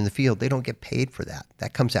working in the field. They don't get paid for that.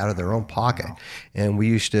 That comes out of their own pocket. Wow. And we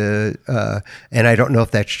used to, and I don't know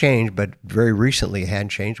if that's changed, but very recently it had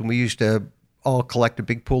changed. And we used to all collect a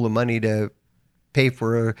big pool of money to pay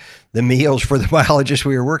for the meals for the biologists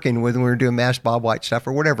we were working with when we were doing masked bobwhite stuff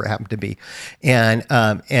or whatever it happened to be.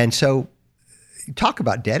 And so talk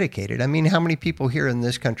about dedicated. I mean, how many people here in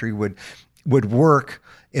this country would work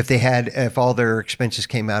if all their expenses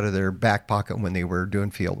came out of their back pocket when they were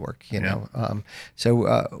doing field work,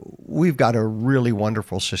 So we've got a really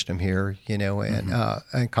wonderful system here,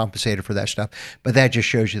 and compensated for that stuff. But that just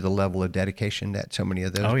shows you the level of dedication that so many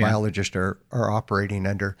of those biologists are operating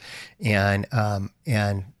under. And I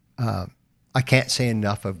can't say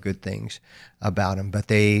enough of good things about them, but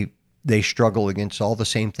they struggle against all the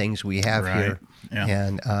same things we have here.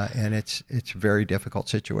 Yeah. And it's a very difficult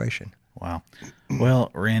situation. Wow.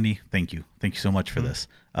 Well, Randy, thank you. Thank you so much for this.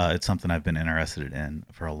 It's something I've been interested in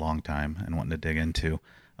for a long time and wanting to dig into.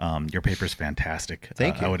 Your paper's fantastic.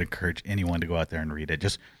 Thank you. I would encourage anyone to go out there and read it.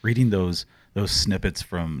 Just reading those snippets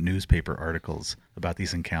from newspaper articles about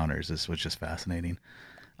these encounters was just fascinating.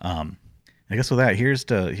 I guess with that, here's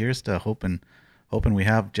to hoping we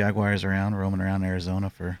have jaguars roaming around Arizona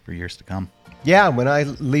for years to come. Yeah, when I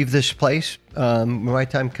leave this place, when my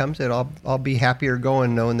time comes, I'll be happier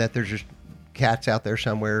going, knowing that there's just cats out there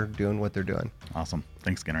somewhere doing what they're doing. Awesome.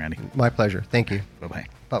 Thanks again, Randy. My pleasure. Thank you. Bye-bye.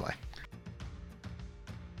 Bye-bye.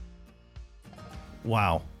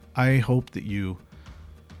 Wow. I hope that you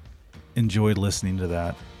enjoyed listening to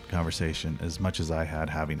that conversation as much as I had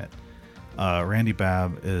having it. Randy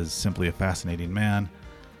Babb is simply a fascinating man,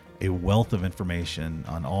 a wealth of information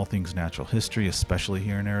on all things natural history, especially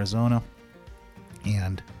here in Arizona.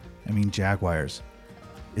 And, jaguars.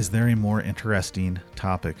 Is there a more interesting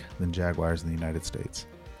topic than jaguars in the United States?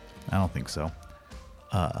 I don't think so.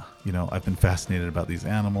 I've been fascinated about these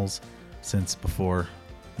animals since before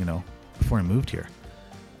I moved here.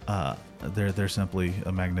 They're simply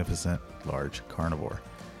a magnificent, large carnivore.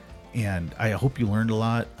 And I hope you learned a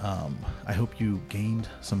lot. I hope you gained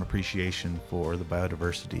some appreciation for the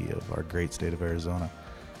biodiversity of our great state of Arizona.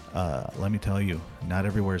 Let me tell you, not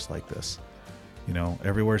everywhere is like this.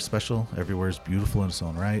 Everywhere's special, everywhere's beautiful in its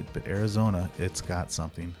own right, but Arizona, it's got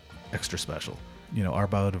something extra special. Our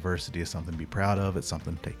biodiversity is something to be proud of. It's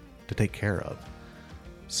something to take care of.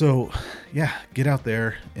 So, get out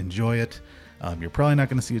there, enjoy it. You're probably not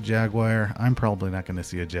going to see a jaguar. I'm probably not going to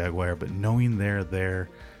see a jaguar, but knowing they're there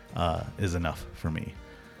is enough for me.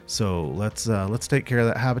 So let's take care of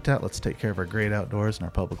that habitat. Let's take care of our great outdoors and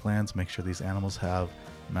our public lands. Make sure these animals have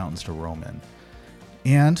mountains to roam in.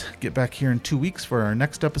 And get back here in 2 weeks for our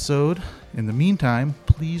next episode. In the meantime,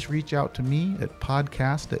 please reach out to me at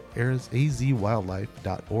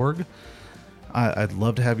podcast@azwildlife.org. I'd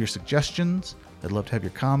love to have your suggestions. I'd love to have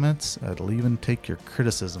your comments. I'll even take your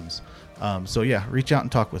criticisms. So yeah, reach out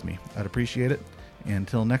and talk with me. I'd appreciate it. And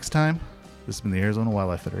until next time, this has been the Arizona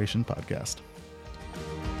Wildlife Federation podcast.